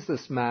sees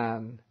this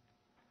man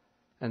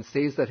and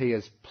sees that he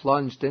has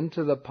plunged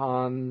into the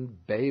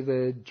pond,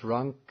 bathed,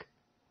 drunk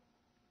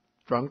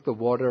the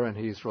water, and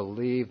he's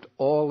relieved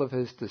all of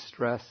his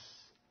distress,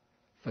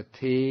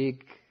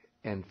 fatigue,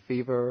 and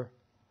fever,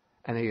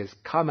 and he has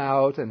come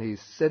out and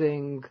he's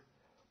sitting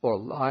or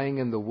lying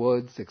in the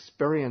woods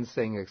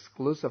experiencing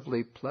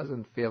exclusively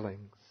pleasant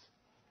feelings.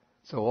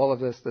 So all of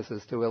this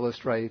is to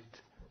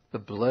illustrate the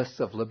bliss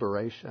of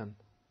liberation,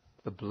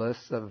 the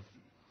bliss of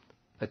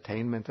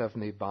attainment of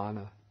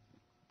Nibbana.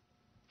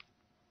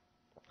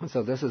 And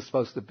so this is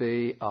supposed to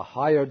be a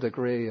higher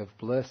degree of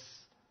bliss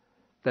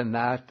than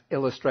that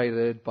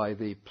illustrated by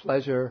the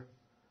pleasure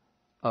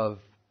of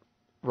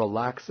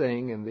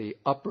relaxing in the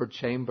upper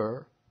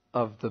chamber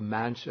of the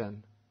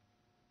mansion.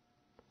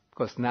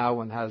 Because now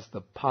one has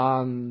the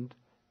pond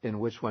in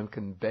which one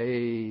can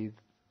bathe,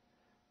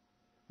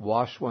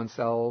 wash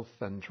oneself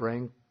and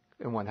drink,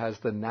 and one has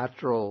the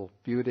natural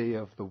beauty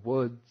of the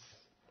woods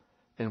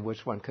in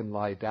which one can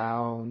lie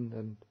down,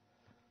 and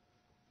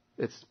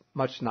it's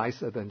much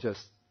nicer than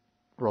just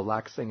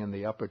relaxing in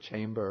the upper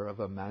chamber of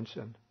a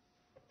mansion.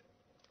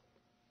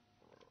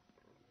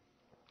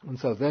 And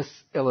so this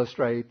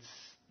illustrates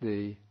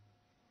the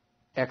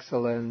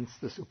excellence,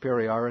 the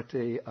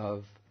superiority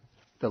of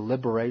the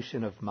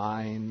liberation of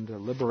mind, the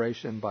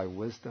liberation by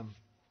wisdom.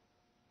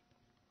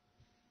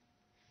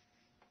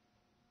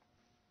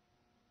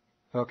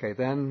 Okay,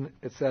 then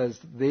it says,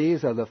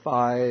 these are the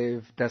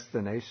 5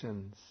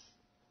 destinations.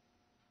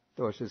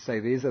 So I should say,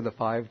 these are the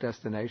 5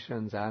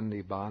 destinations and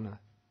Nibbana.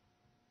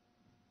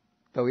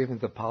 Though even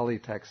the Pali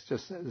text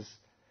just says,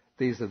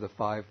 these are the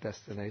 5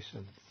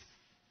 destinations.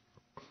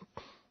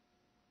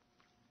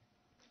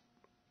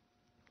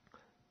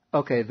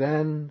 Okay,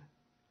 then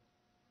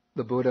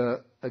the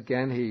Buddha,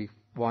 again, he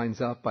winds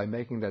up by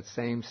making that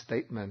same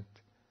statement,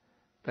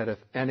 that if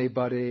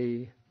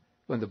anybody,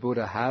 when the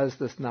Buddha has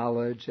this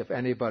knowledge, if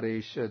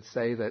anybody should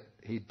say that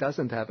he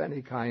doesn't have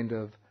any kind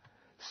of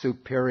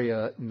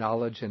superior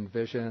knowledge and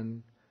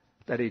vision,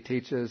 that he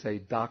teaches a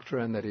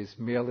doctrine that is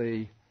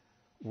merely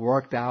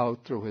worked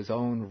out through his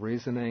own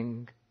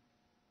reasoning,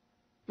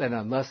 then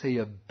unless he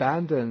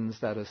abandons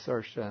that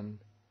assertion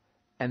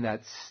and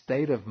that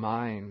state of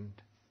mind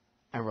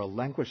and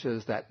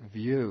relinquishes that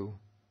view,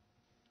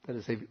 that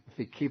is, if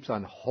he keeps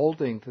on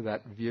holding to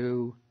that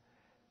view,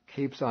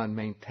 keeps on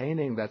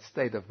maintaining that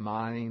state of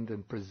mind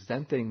and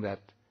presenting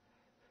that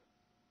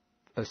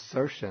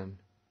assertion,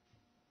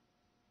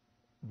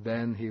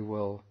 then he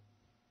will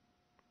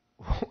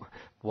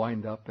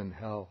wind up in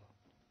hell.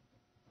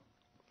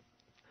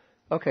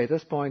 Okay, at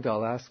this point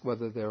I'll ask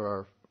whether there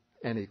are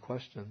any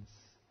questions.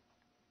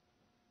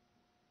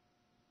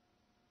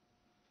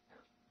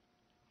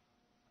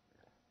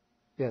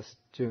 Yes,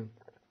 June.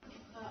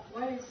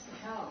 What is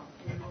hell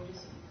in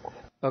Buddhism?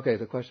 Okay,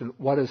 the question,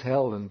 what is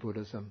hell in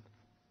Buddhism?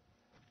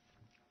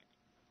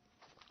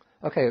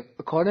 Okay,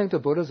 according to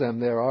Buddhism,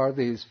 there are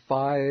these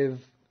 5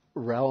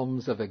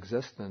 realms of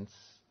existence.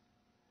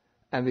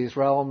 And these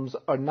realms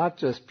are not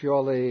just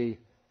purely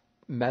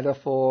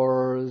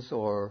metaphors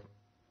or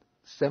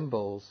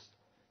symbols,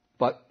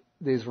 but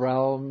these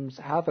realms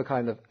have a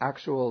kind of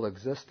actual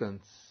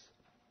existence.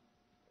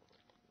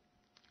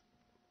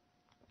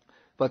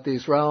 But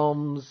these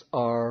realms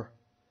are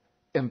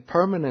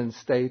impermanent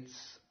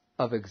states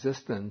of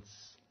existence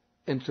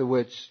into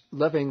which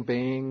living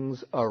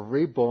beings are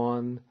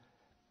reborn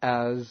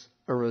as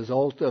a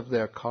result of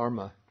their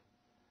karma.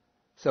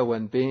 So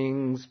when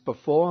beings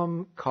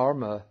perform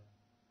karma,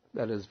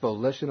 that is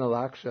volitional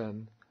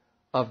action,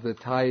 of the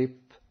type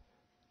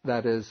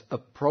that is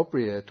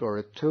appropriate or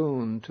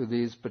attuned to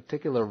these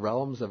particular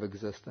realms of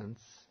existence,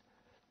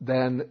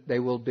 then they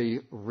will be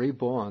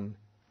reborn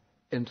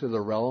into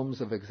the realms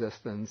of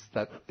existence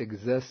that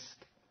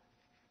exist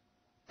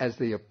as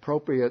the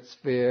appropriate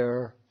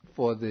sphere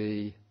for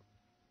the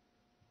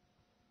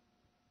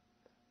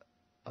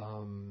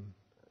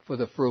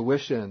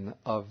fruition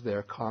of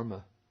their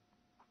karma.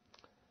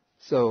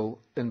 So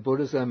in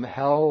Buddhism,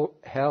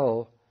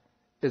 hell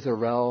is a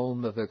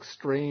realm of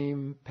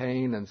extreme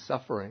pain and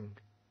suffering.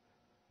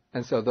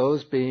 And so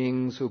those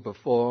beings who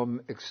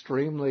perform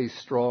extremely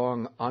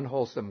strong,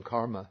 unwholesome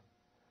karma,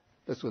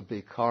 this would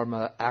be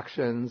karma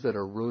actions that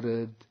are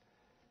rooted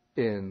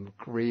in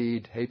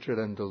greed, hatred,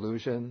 and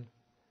delusion.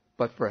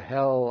 But for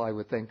hell, I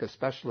would think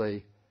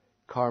especially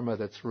karma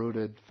that's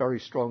rooted very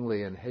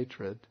strongly in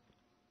hatred.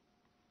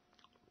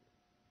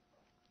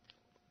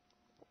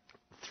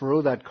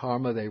 Through that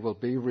karma, they will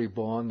be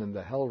reborn in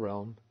the hell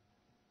realm,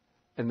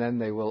 and then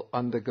they will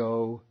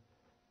undergo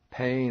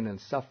pain and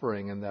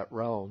suffering in that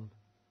realm.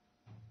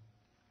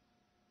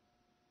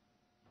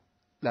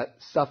 That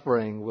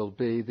suffering will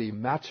be the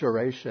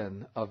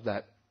maturation of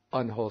that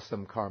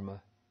unwholesome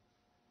karma.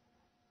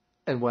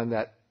 And when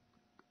that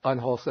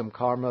unwholesome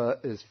karma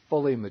is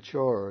fully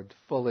matured,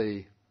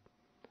 fully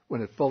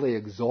when it fully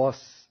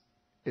exhausts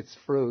its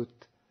fruit,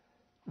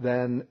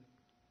 then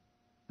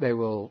they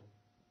will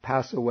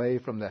pass away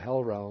from the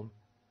hell realm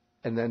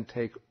and then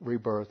take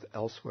rebirth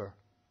elsewhere.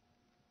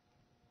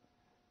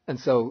 And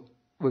so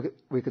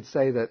we could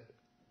say that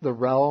the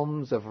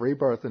realms of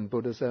rebirth in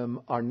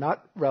Buddhism are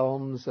not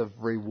realms of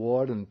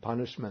reward and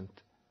punishment,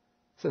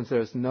 since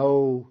there's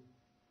no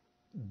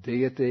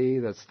deity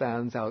that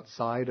stands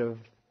outside of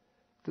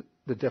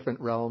the different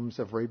realms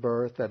of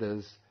rebirth that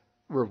is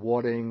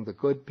rewarding the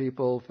good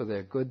people for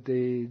their good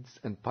deeds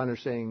and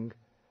punishing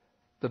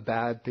the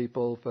bad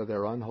people for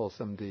their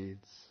unwholesome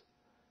deeds.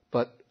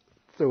 But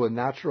through a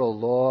natural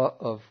law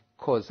of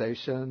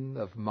causation,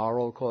 of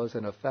moral cause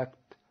and effect,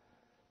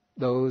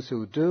 those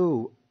who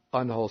do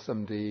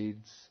unwholesome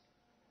deeds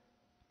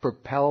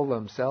propel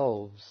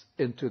themselves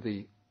into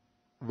the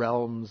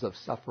realms of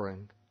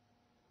suffering.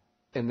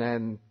 And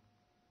then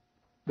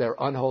their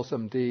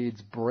unwholesome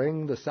deeds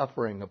bring the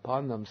suffering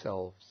upon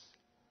themselves.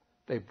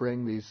 They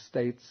bring these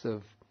states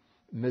of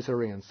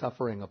misery and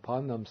suffering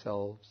upon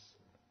themselves.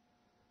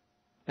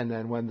 And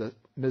then when the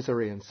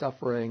misery and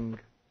suffering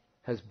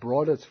has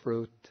brought its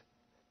fruit,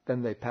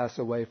 then they pass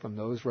away from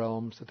those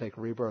realms to take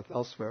rebirth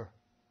elsewhere.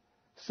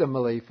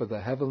 Similarly, for the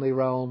heavenly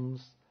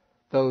realms,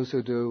 those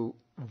who do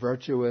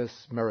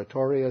virtuous,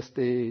 meritorious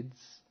deeds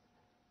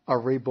are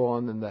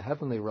reborn in the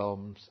heavenly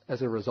realms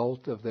as a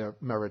result of their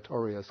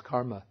meritorious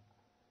karma.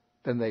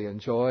 Then they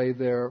enjoy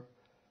the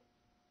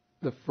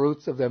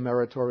fruits of their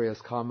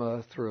meritorious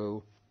karma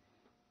through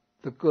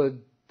the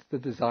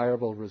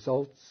desirable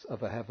results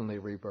of a heavenly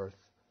rebirth.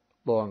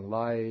 Long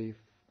life,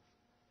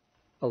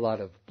 a lot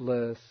of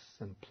bliss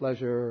and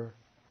pleasure,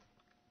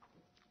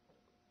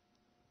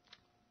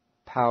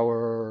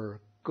 power,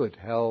 good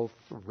health,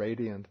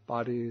 radiant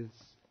bodies,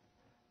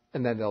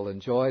 and then they'll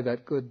enjoy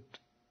that good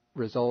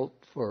result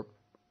for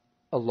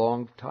a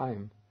long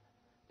time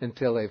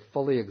until they've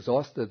fully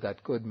exhausted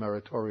that good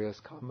meritorious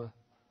karma.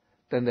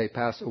 Then they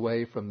pass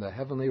away from the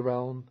heavenly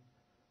realm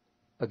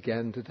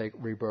again to take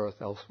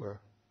rebirth elsewhere.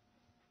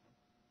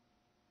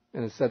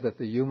 And it's said that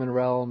the human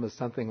realm is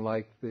something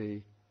like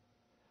the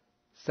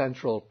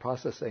central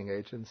processing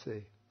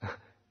agency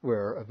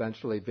where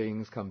eventually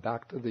beings come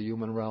back to the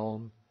human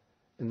realm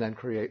and then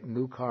create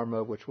new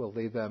karma which will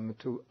lead them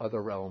to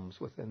other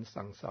realms within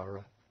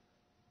samsara.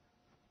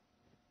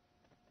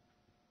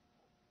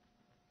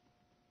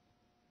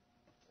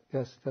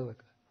 Yes, Tilaka.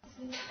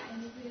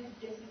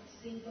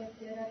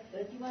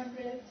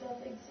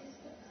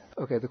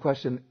 Okay, the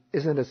question,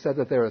 isn't it said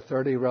that there are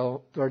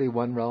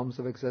 31 realms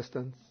of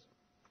existence?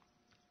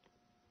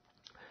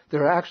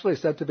 There are actually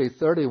said to be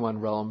 31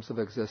 realms of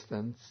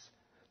existence.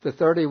 The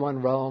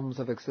 31 realms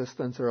of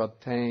existence are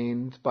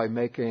obtained by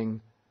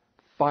making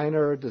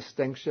finer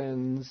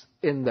distinctions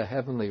in the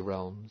heavenly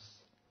realms.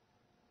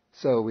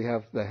 So we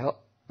have the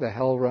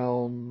hell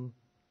realm,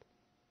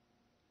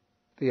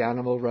 the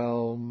animal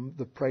realm,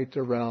 the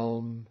preta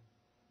realm,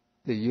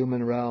 the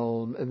human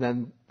realm, and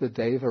then the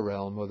deva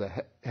realm, or the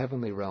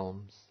heavenly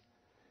realms.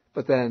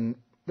 But then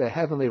the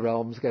heavenly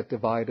realms get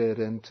divided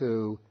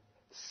into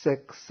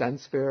 6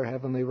 sense-sphere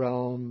heavenly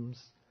realms.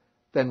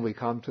 Then we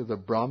come to the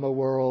Brahma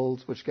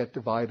worlds, which get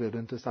divided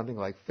into something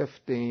like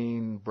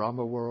 15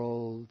 Brahma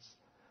worlds,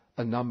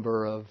 a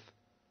number of,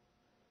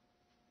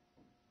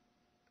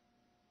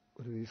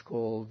 what are these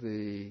called,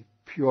 the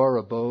pure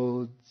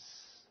abodes.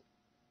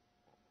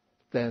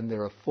 Then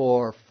there are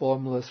 4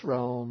 formless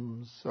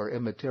realms, or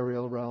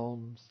immaterial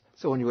realms.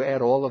 So when you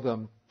add all of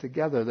them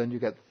together, then you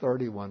get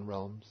 31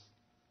 realms.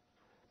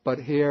 But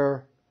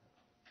here,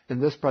 in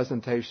this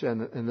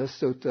presentation, in this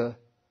sutta,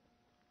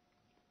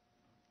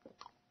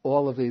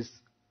 all of these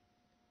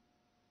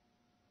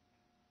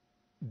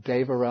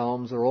deva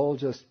realms are all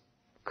just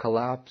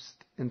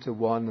collapsed into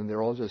one, and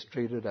they're all just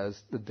treated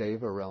as the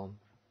deva realm.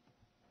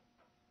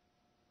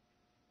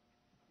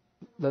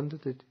 Linda,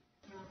 did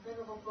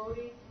Venerable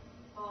Bodhi,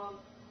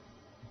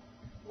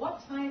 what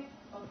type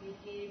of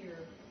behavior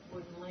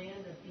would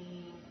land a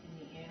being in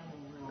the animal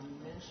realm?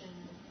 You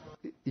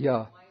mentioned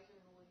yeah.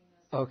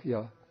 miserliness, Oh,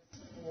 yeah.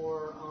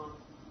 or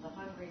the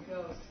hungry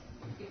ghost,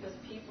 because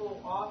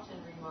people often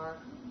remark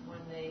when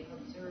they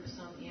observe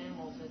some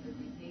animals that their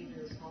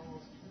behavior is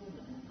almost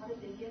human. How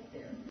did they get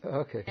there?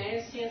 Okay. I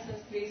understand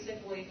since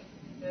basically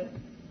that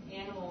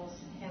animals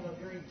have a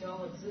very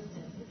dull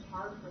existence, it's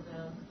hard for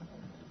them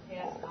to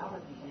pass out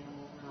of the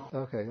animal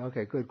realm.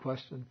 Okay, good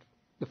question.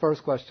 The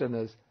first question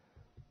is,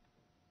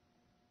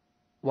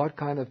 what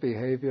kind of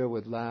behavior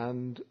would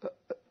land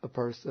a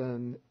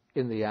person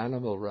in the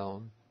animal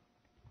realm?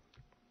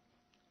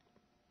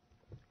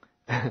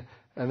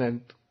 And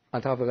then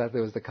on top of that,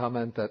 there was the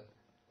comment that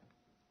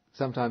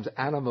sometimes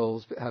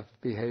animals have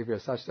behavior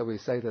such that we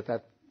say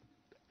that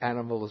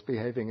animal is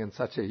behaving in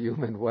such a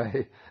human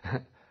way.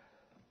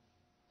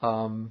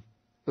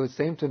 It would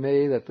seem to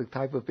me that the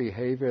type of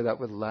behavior that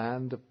would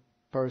land a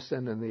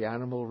person in the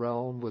animal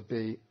realm would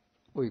be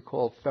what we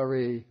call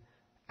very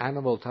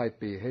animal-type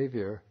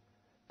behavior.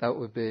 That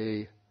would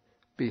be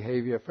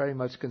behavior very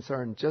much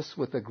concerned just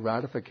with the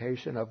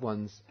gratification of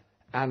one's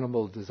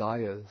animal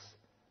desires.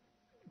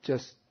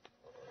 Just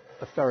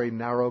a very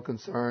narrow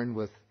concern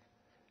with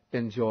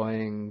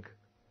enjoying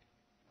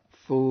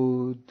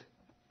food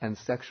and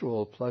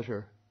sexual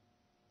pleasure,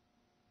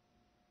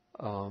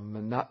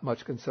 and not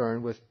much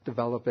concern with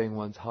developing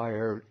one's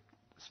higher,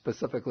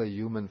 specifically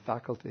human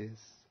faculties.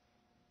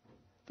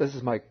 This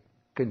is my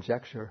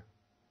conjecture.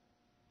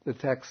 The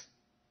texts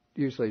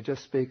usually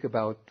just speak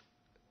about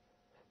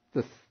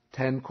the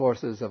 10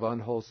 courses of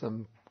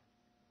unwholesome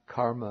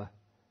karma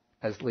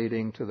as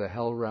leading to the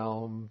hell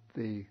realm,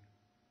 the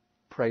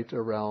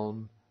preta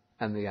realm,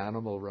 and the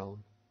animal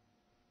realm,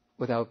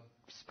 without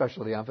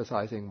specially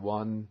emphasizing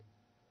one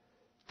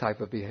type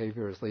of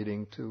behavior as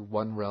leading to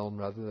one realm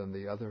rather than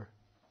the other.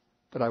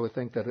 But I would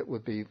think that it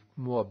would be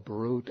more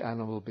brute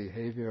animal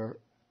behavior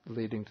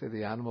leading to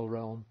the animal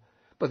realm.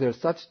 But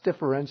there's such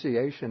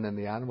differentiation in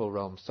the animal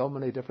realm, so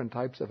many different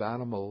types of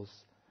animals,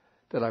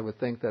 that I would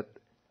think that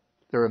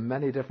there are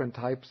many different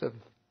types of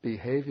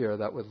behavior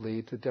that would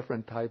lead to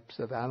different types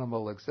of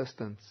animal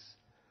existence.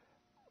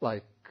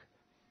 Like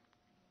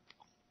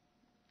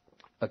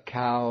a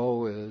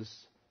cow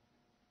is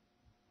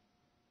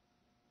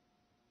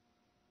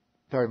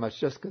very much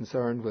just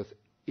concerned with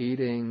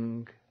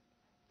eating,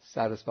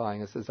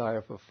 satisfying its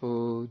desire for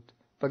food,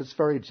 but it's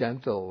very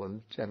gentle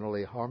and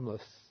generally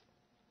harmless.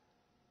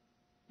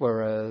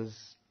 Whereas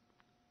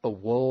a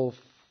wolf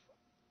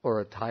or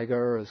a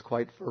tiger is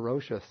quite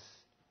ferocious.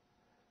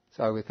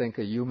 So I would think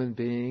a human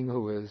being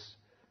who is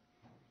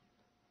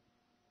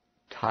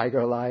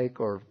tiger-like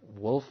or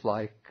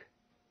wolf-like,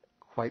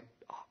 quite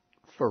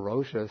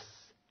ferocious,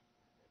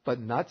 but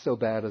not so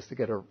bad as to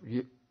get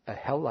a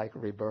hell-like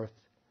rebirth,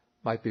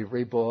 might be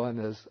reborn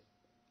as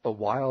a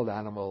wild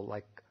animal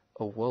like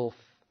a wolf,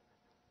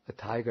 a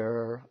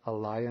tiger, a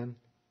lion.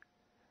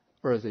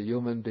 Whereas a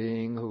human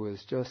being who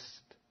is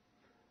just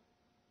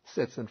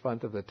sits in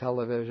front of the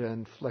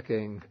television,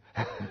 flicking,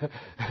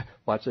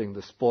 watching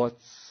the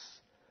sports,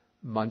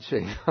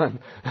 munching on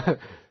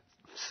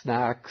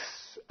snacks,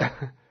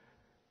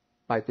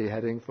 might be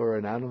heading for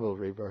an animal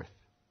rebirth.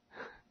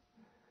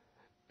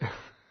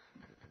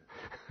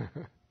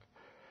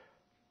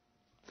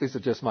 These are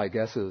just my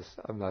guesses.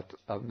 I'm not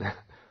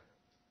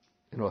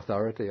in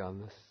authority on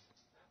this.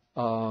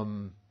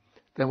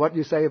 Then what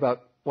you say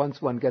about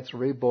once one gets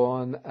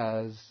reborn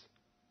as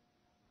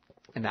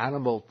an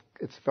animal,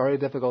 it's very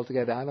difficult to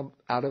get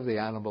out of the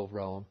animal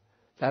realm.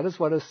 That is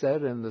what is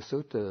said in the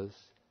suttas,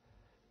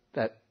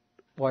 that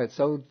why it's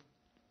so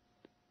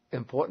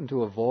important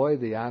to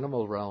avoid the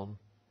animal realm,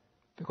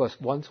 because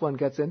once one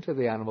gets into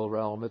the animal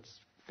realm, it's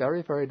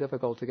very, very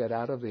difficult to get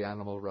out of the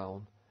animal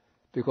realm,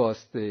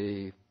 because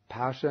the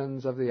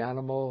passions of the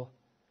animal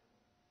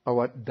are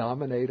what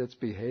dominate its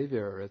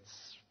behavior, its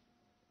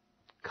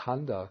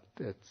conduct,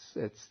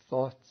 its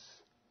thoughts.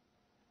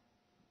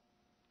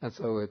 And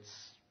so its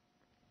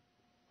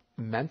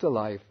mental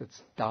life,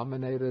 it's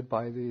dominated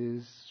by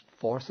these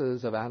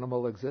forces of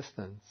animal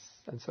existence.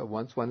 And so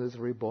once one is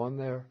reborn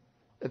there,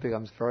 it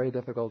becomes very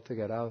difficult to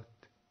get out.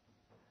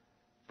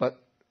 But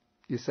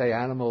you say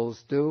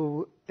animals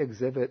do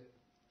exhibit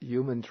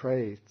human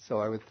traits, so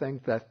I would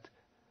think that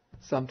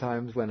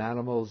sometimes when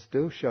animals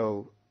do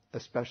show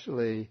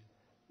especially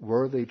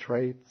worthy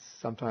traits,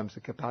 sometimes the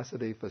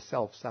capacity for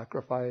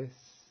self-sacrifice,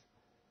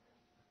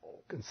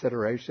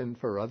 consideration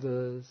for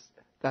others,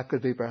 that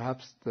could be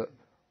perhaps the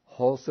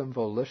wholesome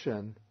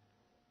volition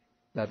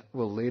that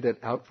will lead it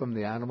out from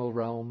the animal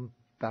realm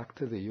back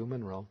to the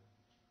human realm.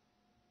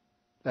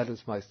 That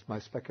is my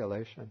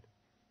speculation.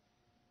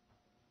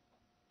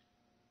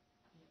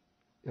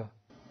 Yeah.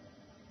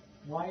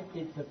 Why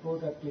did the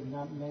Buddha did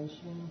not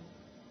mention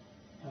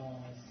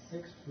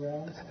 6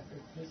 realms of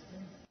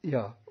existence?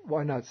 Yeah,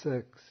 why not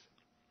 6?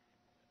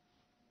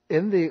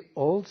 In the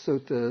old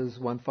suttas,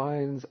 one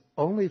finds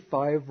only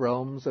 5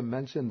 realms are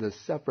mentioned as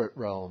separate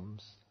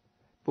realms.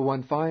 But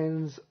one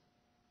finds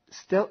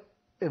still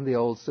in the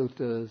old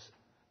suttas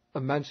a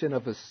mention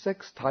of a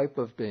 6th type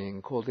of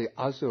being called the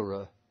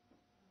asura.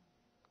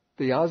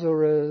 The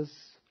asuras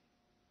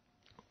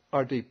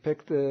are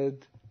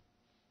depicted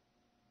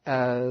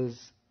as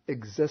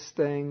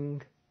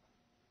existing.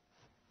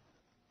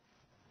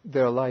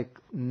 They're like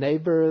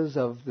neighbors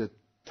of the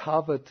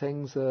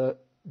Tathāgata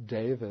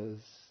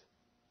devas.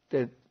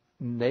 They're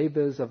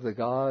neighbors of the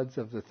gods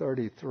of the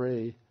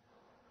 33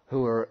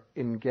 who are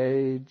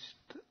engaged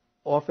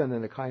often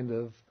in a kind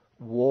of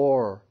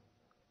war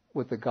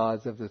with the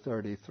gods of the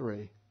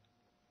 33.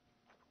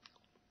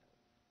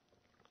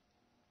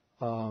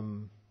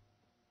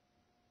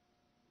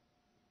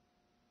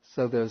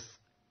 So there's,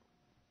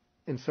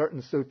 in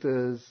certain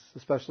suttas,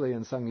 especially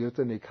in Samyutta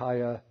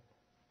Nikaya,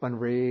 one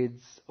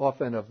reads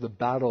often of the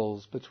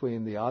battles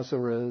between the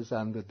asuras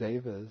and the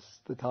devas,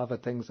 the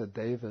Tathāgata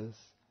devas.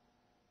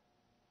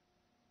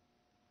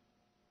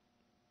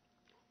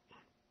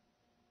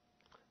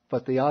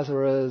 But the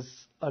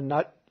asuras are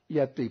not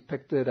yet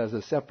depicted as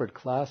a separate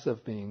class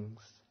of beings.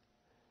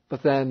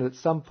 But then at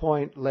some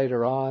point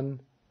later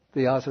on,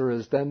 the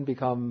asuras then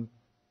become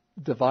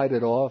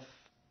divided off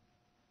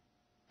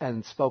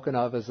and spoken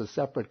of as a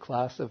separate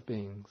class of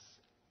beings.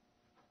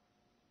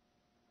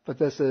 But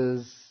this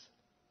is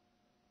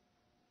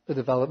the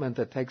development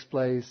that takes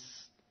place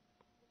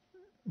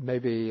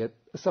maybe at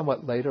a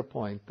somewhat later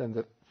point than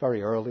the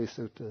very early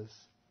suttas.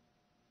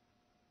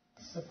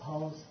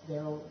 Suppose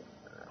there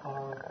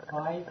are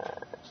 5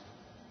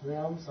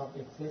 realms of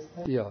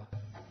existence. Yeah.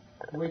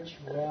 Which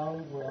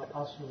realm will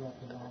Asura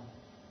belong?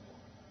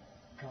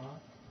 God?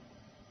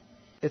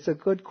 It's a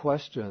good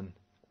question,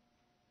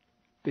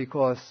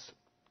 because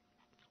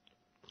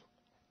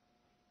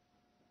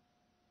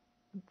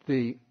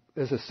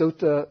there's a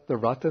sutta, the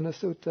Ratana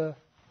Sutta,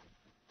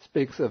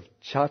 speaks of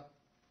Chat,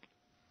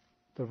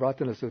 the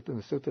Ratana Sutta, and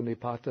the Sutta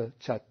Nipata,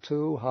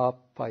 Chatu ha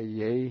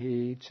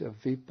payehi cha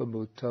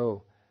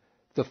vipamuto,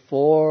 the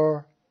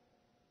 4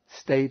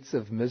 states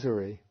of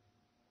misery.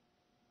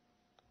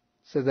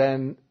 So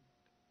then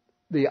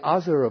the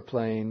Asura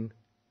plane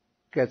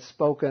gets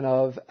spoken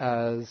of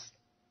as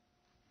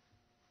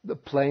the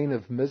plane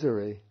of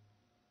misery.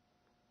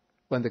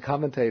 When the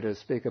commentators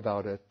speak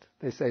about it,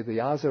 they say the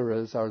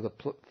Asuras are the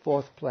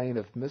 4th plane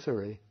of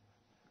misery.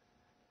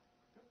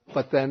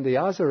 But then the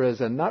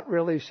Asuras are not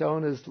really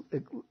shown as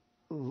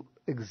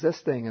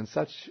existing in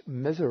such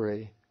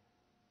misery.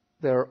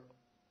 They're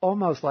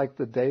almost like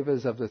the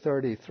Devas of the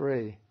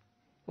 33,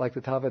 like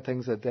the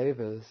Tathāgata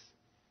Devas,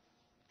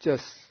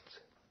 just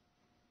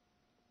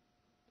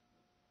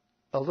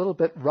a little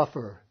bit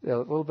rougher, a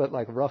little bit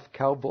like rough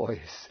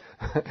cowboys,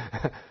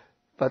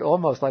 but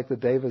almost like the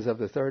Devas of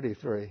the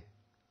 33.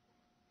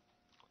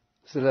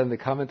 So then the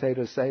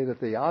commentators say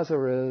that the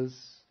Asuras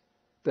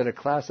that are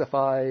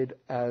classified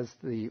as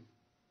the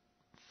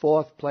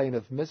 4th plane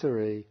of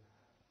misery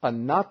are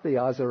not the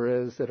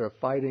Asuras that are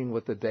fighting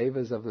with the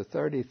Devas of the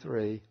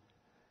 33,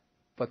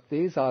 but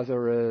these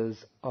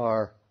Asuras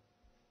are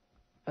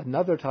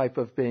another type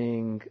of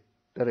being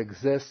that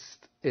exists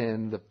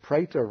in the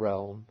Preta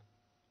realm,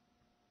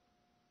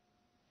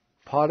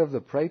 part of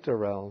the Preta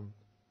realm.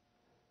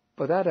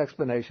 But that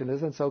explanation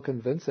isn't so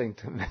convincing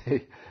to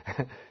me,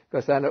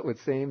 because then it would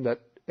seem that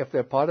if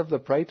they're part of the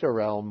Preta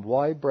realm,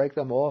 why break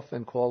them off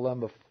and call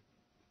them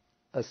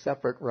a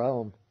separate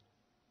realm?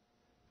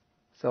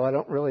 So I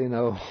don't really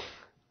know.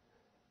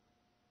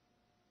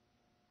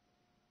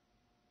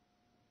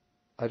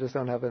 I just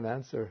don't have an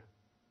answer.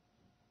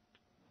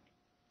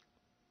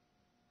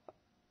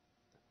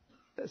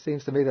 It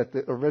seems to me that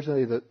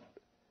originally the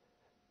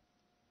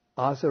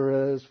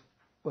Asuras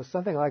was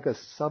something like a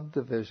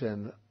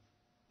subdivision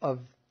of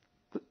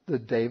the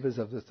Devas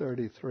of the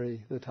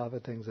 33, the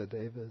Tathāgata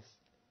Devas.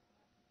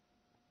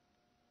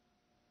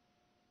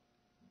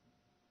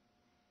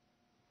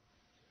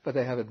 But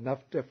they have enough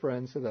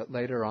difference so that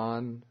later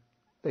on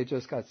they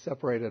just got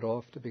separated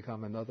off to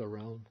become another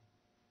realm.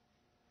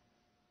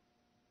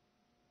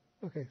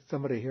 Okay,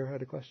 somebody here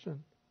had a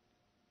question?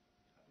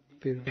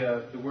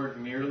 Peter? The word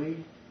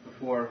merely,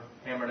 before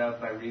hammered out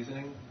by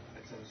reasoning,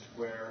 it's in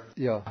square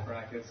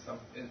brackets.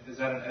 Is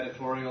that an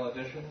editorial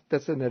addition?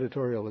 That's an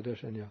editorial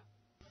addition, yeah.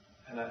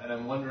 And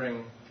I'm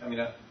wondering,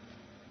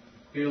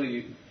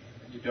 clearly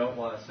you don't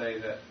want to say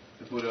that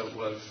the Buddha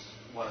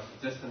wanted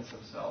to distance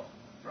himself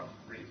from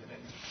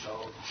reasoning.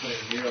 So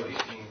putting merely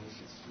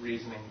means it's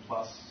reasoning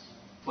plus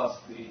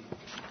the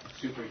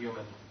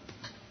superhuman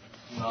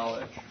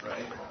knowledge,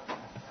 right?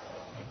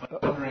 I'm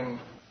wondering,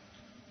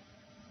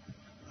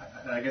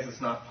 I guess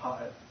it's not,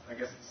 I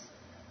guess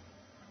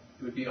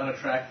it would be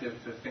unattractive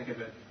to think of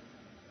it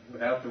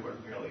without the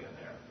word merely in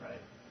there, right?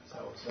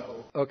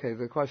 So. Okay,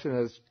 the question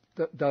is,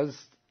 does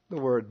the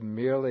word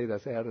merely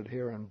that's added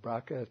here in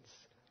brackets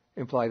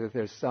imply that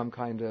there's some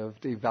kind of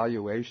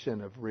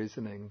devaluation of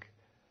reasoning?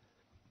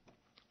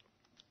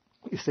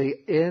 You see,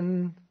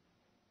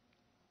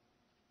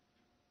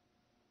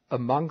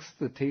 amongst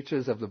the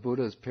teachers of the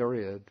Buddha's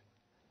period,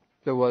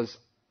 there was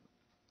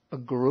a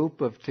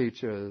group of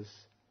teachers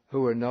who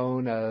were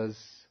known as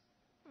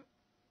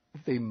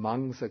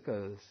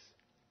Vimamsakas,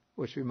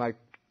 which we might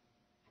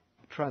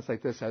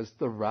translate this as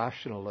the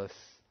rationalists.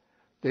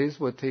 These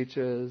were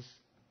teachers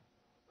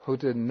who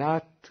did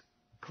not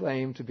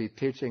claim to be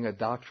teaching a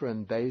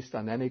doctrine based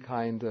on any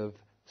kind of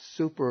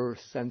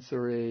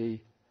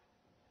super-sensory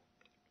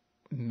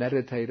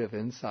meditative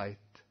insight,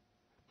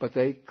 but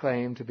they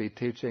claimed to be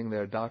teaching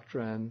their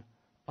doctrine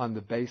on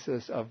the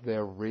basis of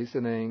their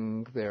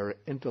reasoning, their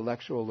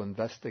intellectual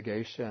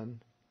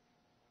investigation,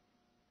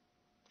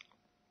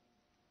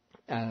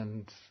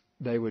 and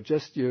they would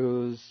just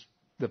use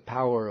the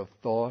power of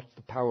thought,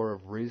 the power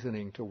of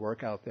reasoning to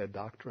work out their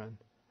doctrine.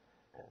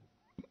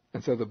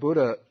 And so the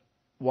Buddha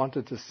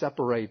wanted to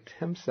separate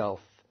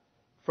himself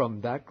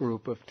from that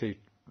group of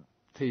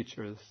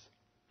teachers.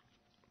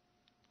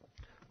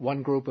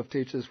 One group of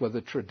teachers were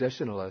the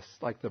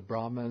traditionalists, like the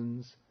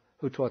Brahmins,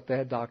 who taught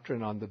their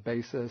doctrine on the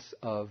basis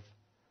of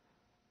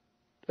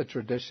a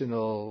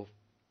traditional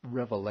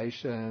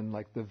revelation,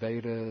 like the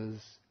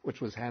Vedas, which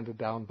was handed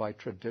down by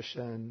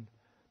tradition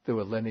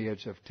through a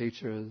lineage of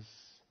teachers.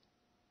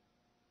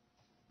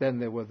 Then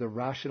there were the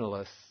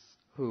rationalists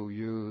who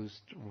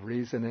used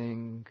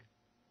reasoning,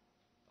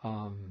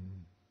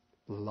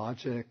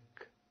 logic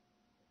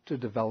to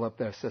develop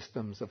their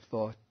systems of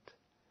thought.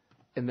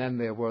 And then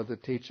there were the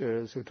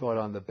teachers who taught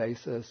on the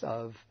basis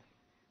of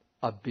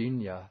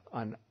abhinya,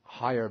 on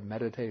higher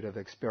meditative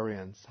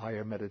experience,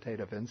 higher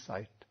meditative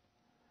insight.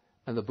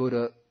 And the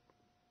Buddha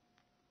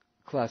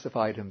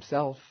classified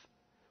himself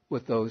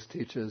with those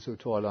teachers who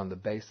taught on the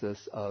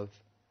basis of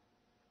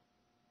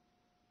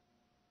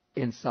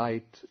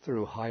insight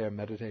through higher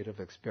meditative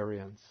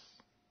experience.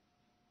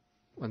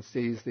 One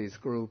sees these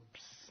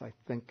groups, I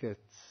think it's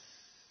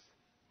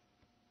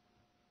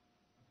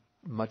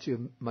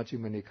Majjhima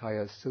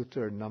Nikaya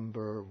Sutta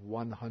number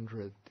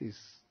 100, these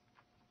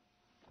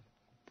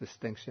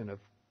distinction of,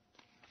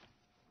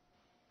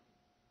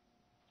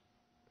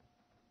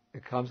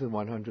 it comes in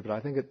 100, but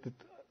I think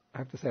I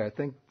have to say, I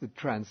think the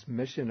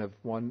transmission of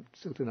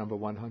Sutta number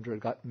 100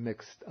 got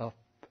mixed up.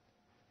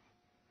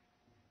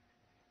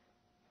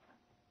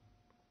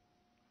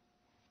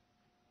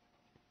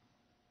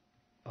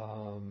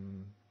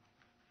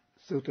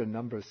 Sutta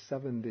number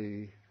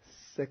 76,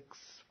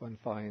 one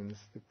finds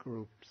the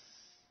groups.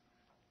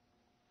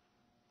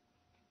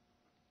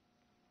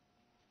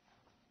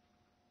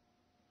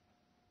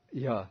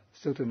 Yeah,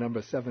 Sutta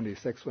number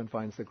 76, one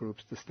finds the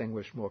groups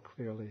distinguished more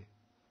clearly.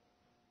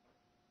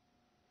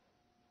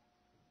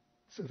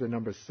 Sutta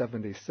number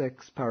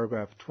 76,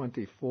 paragraph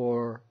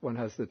 24, one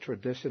has the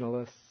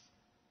traditionalists.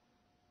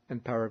 In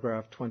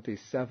paragraph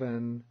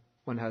 27,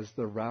 one has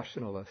the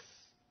rationalists.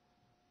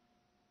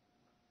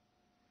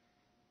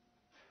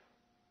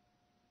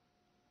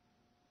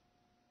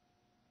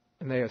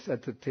 And they are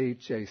said to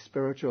teach a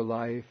spiritual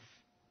life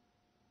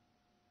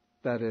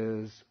that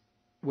is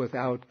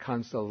without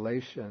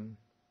consolation,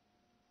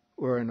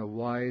 wherein a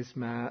wise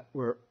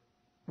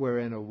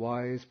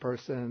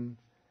person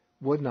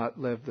would not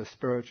live the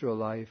spiritual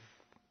life,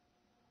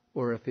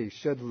 or if he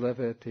should live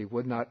it, he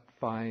would not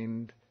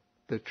find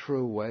the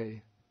true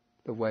way,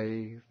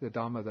 the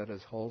Dharma that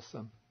is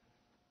wholesome.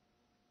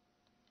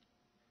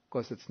 Of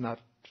course, it's not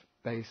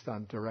based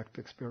on direct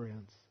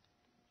experience.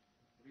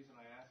 The reason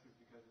I ask is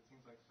because it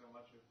seems like so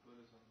much of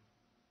Buddhism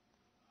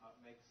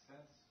makes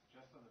sense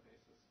just on the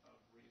basis of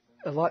reason.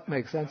 A lot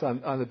makes sense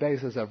on the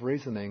basis of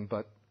reasoning,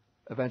 but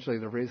eventually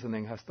the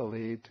reasoning has to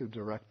lead to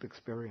direct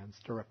experience,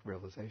 direct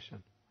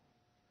realization.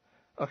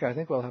 Okay, I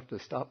think we'll have to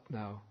stop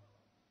now.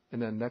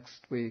 And then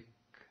next week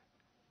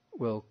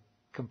we'll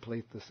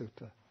complete the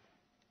sutta.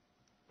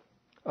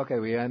 Okay,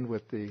 we end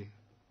with the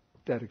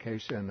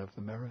dedication of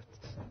the merits.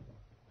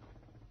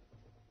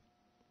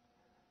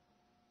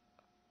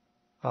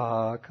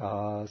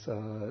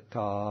 Akasata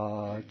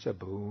ca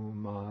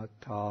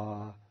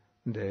bhumata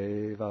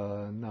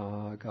deva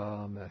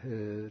naga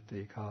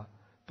mahitika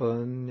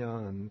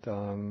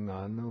punyantang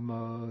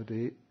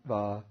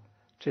anumoditva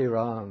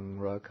chirang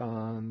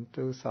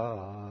rakantu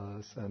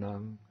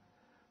sasanang.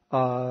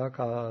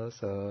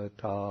 Akasata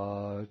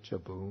ca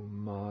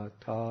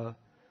bhumata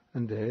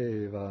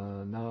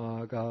deva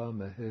naga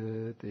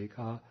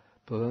mahitika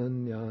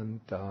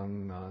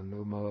punyantang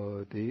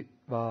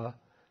anumoditva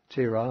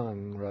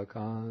chirang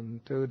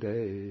rakantu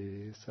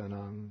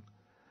desanang.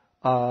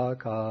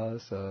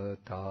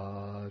 Akasata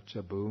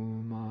ca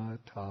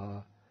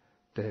bhumata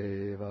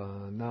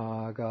deva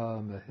naga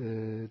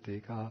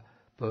mahitika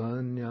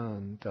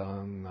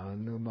punyantang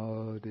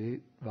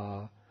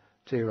anumoditva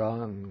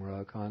chirang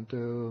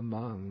rakantu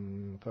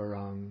mang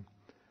parang.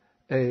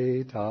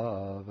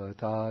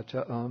 Etavata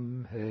ca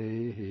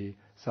amhehi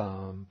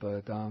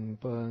sampadang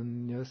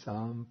punya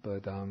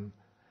sampadang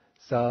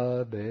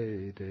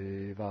sabbe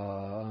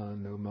deva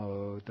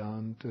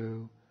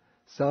anumodantu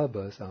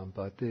sabba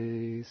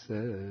sampati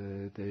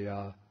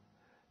siddhya.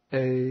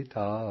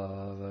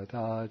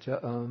 Etavata ca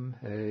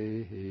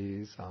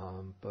amhehi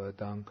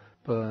sampadang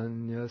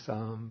punya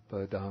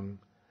sampadang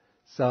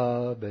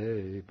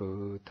sabbe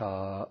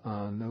bhuta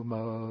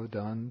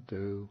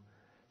anumodantu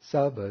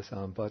sabba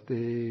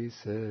sampati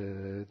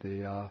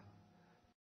siddhya.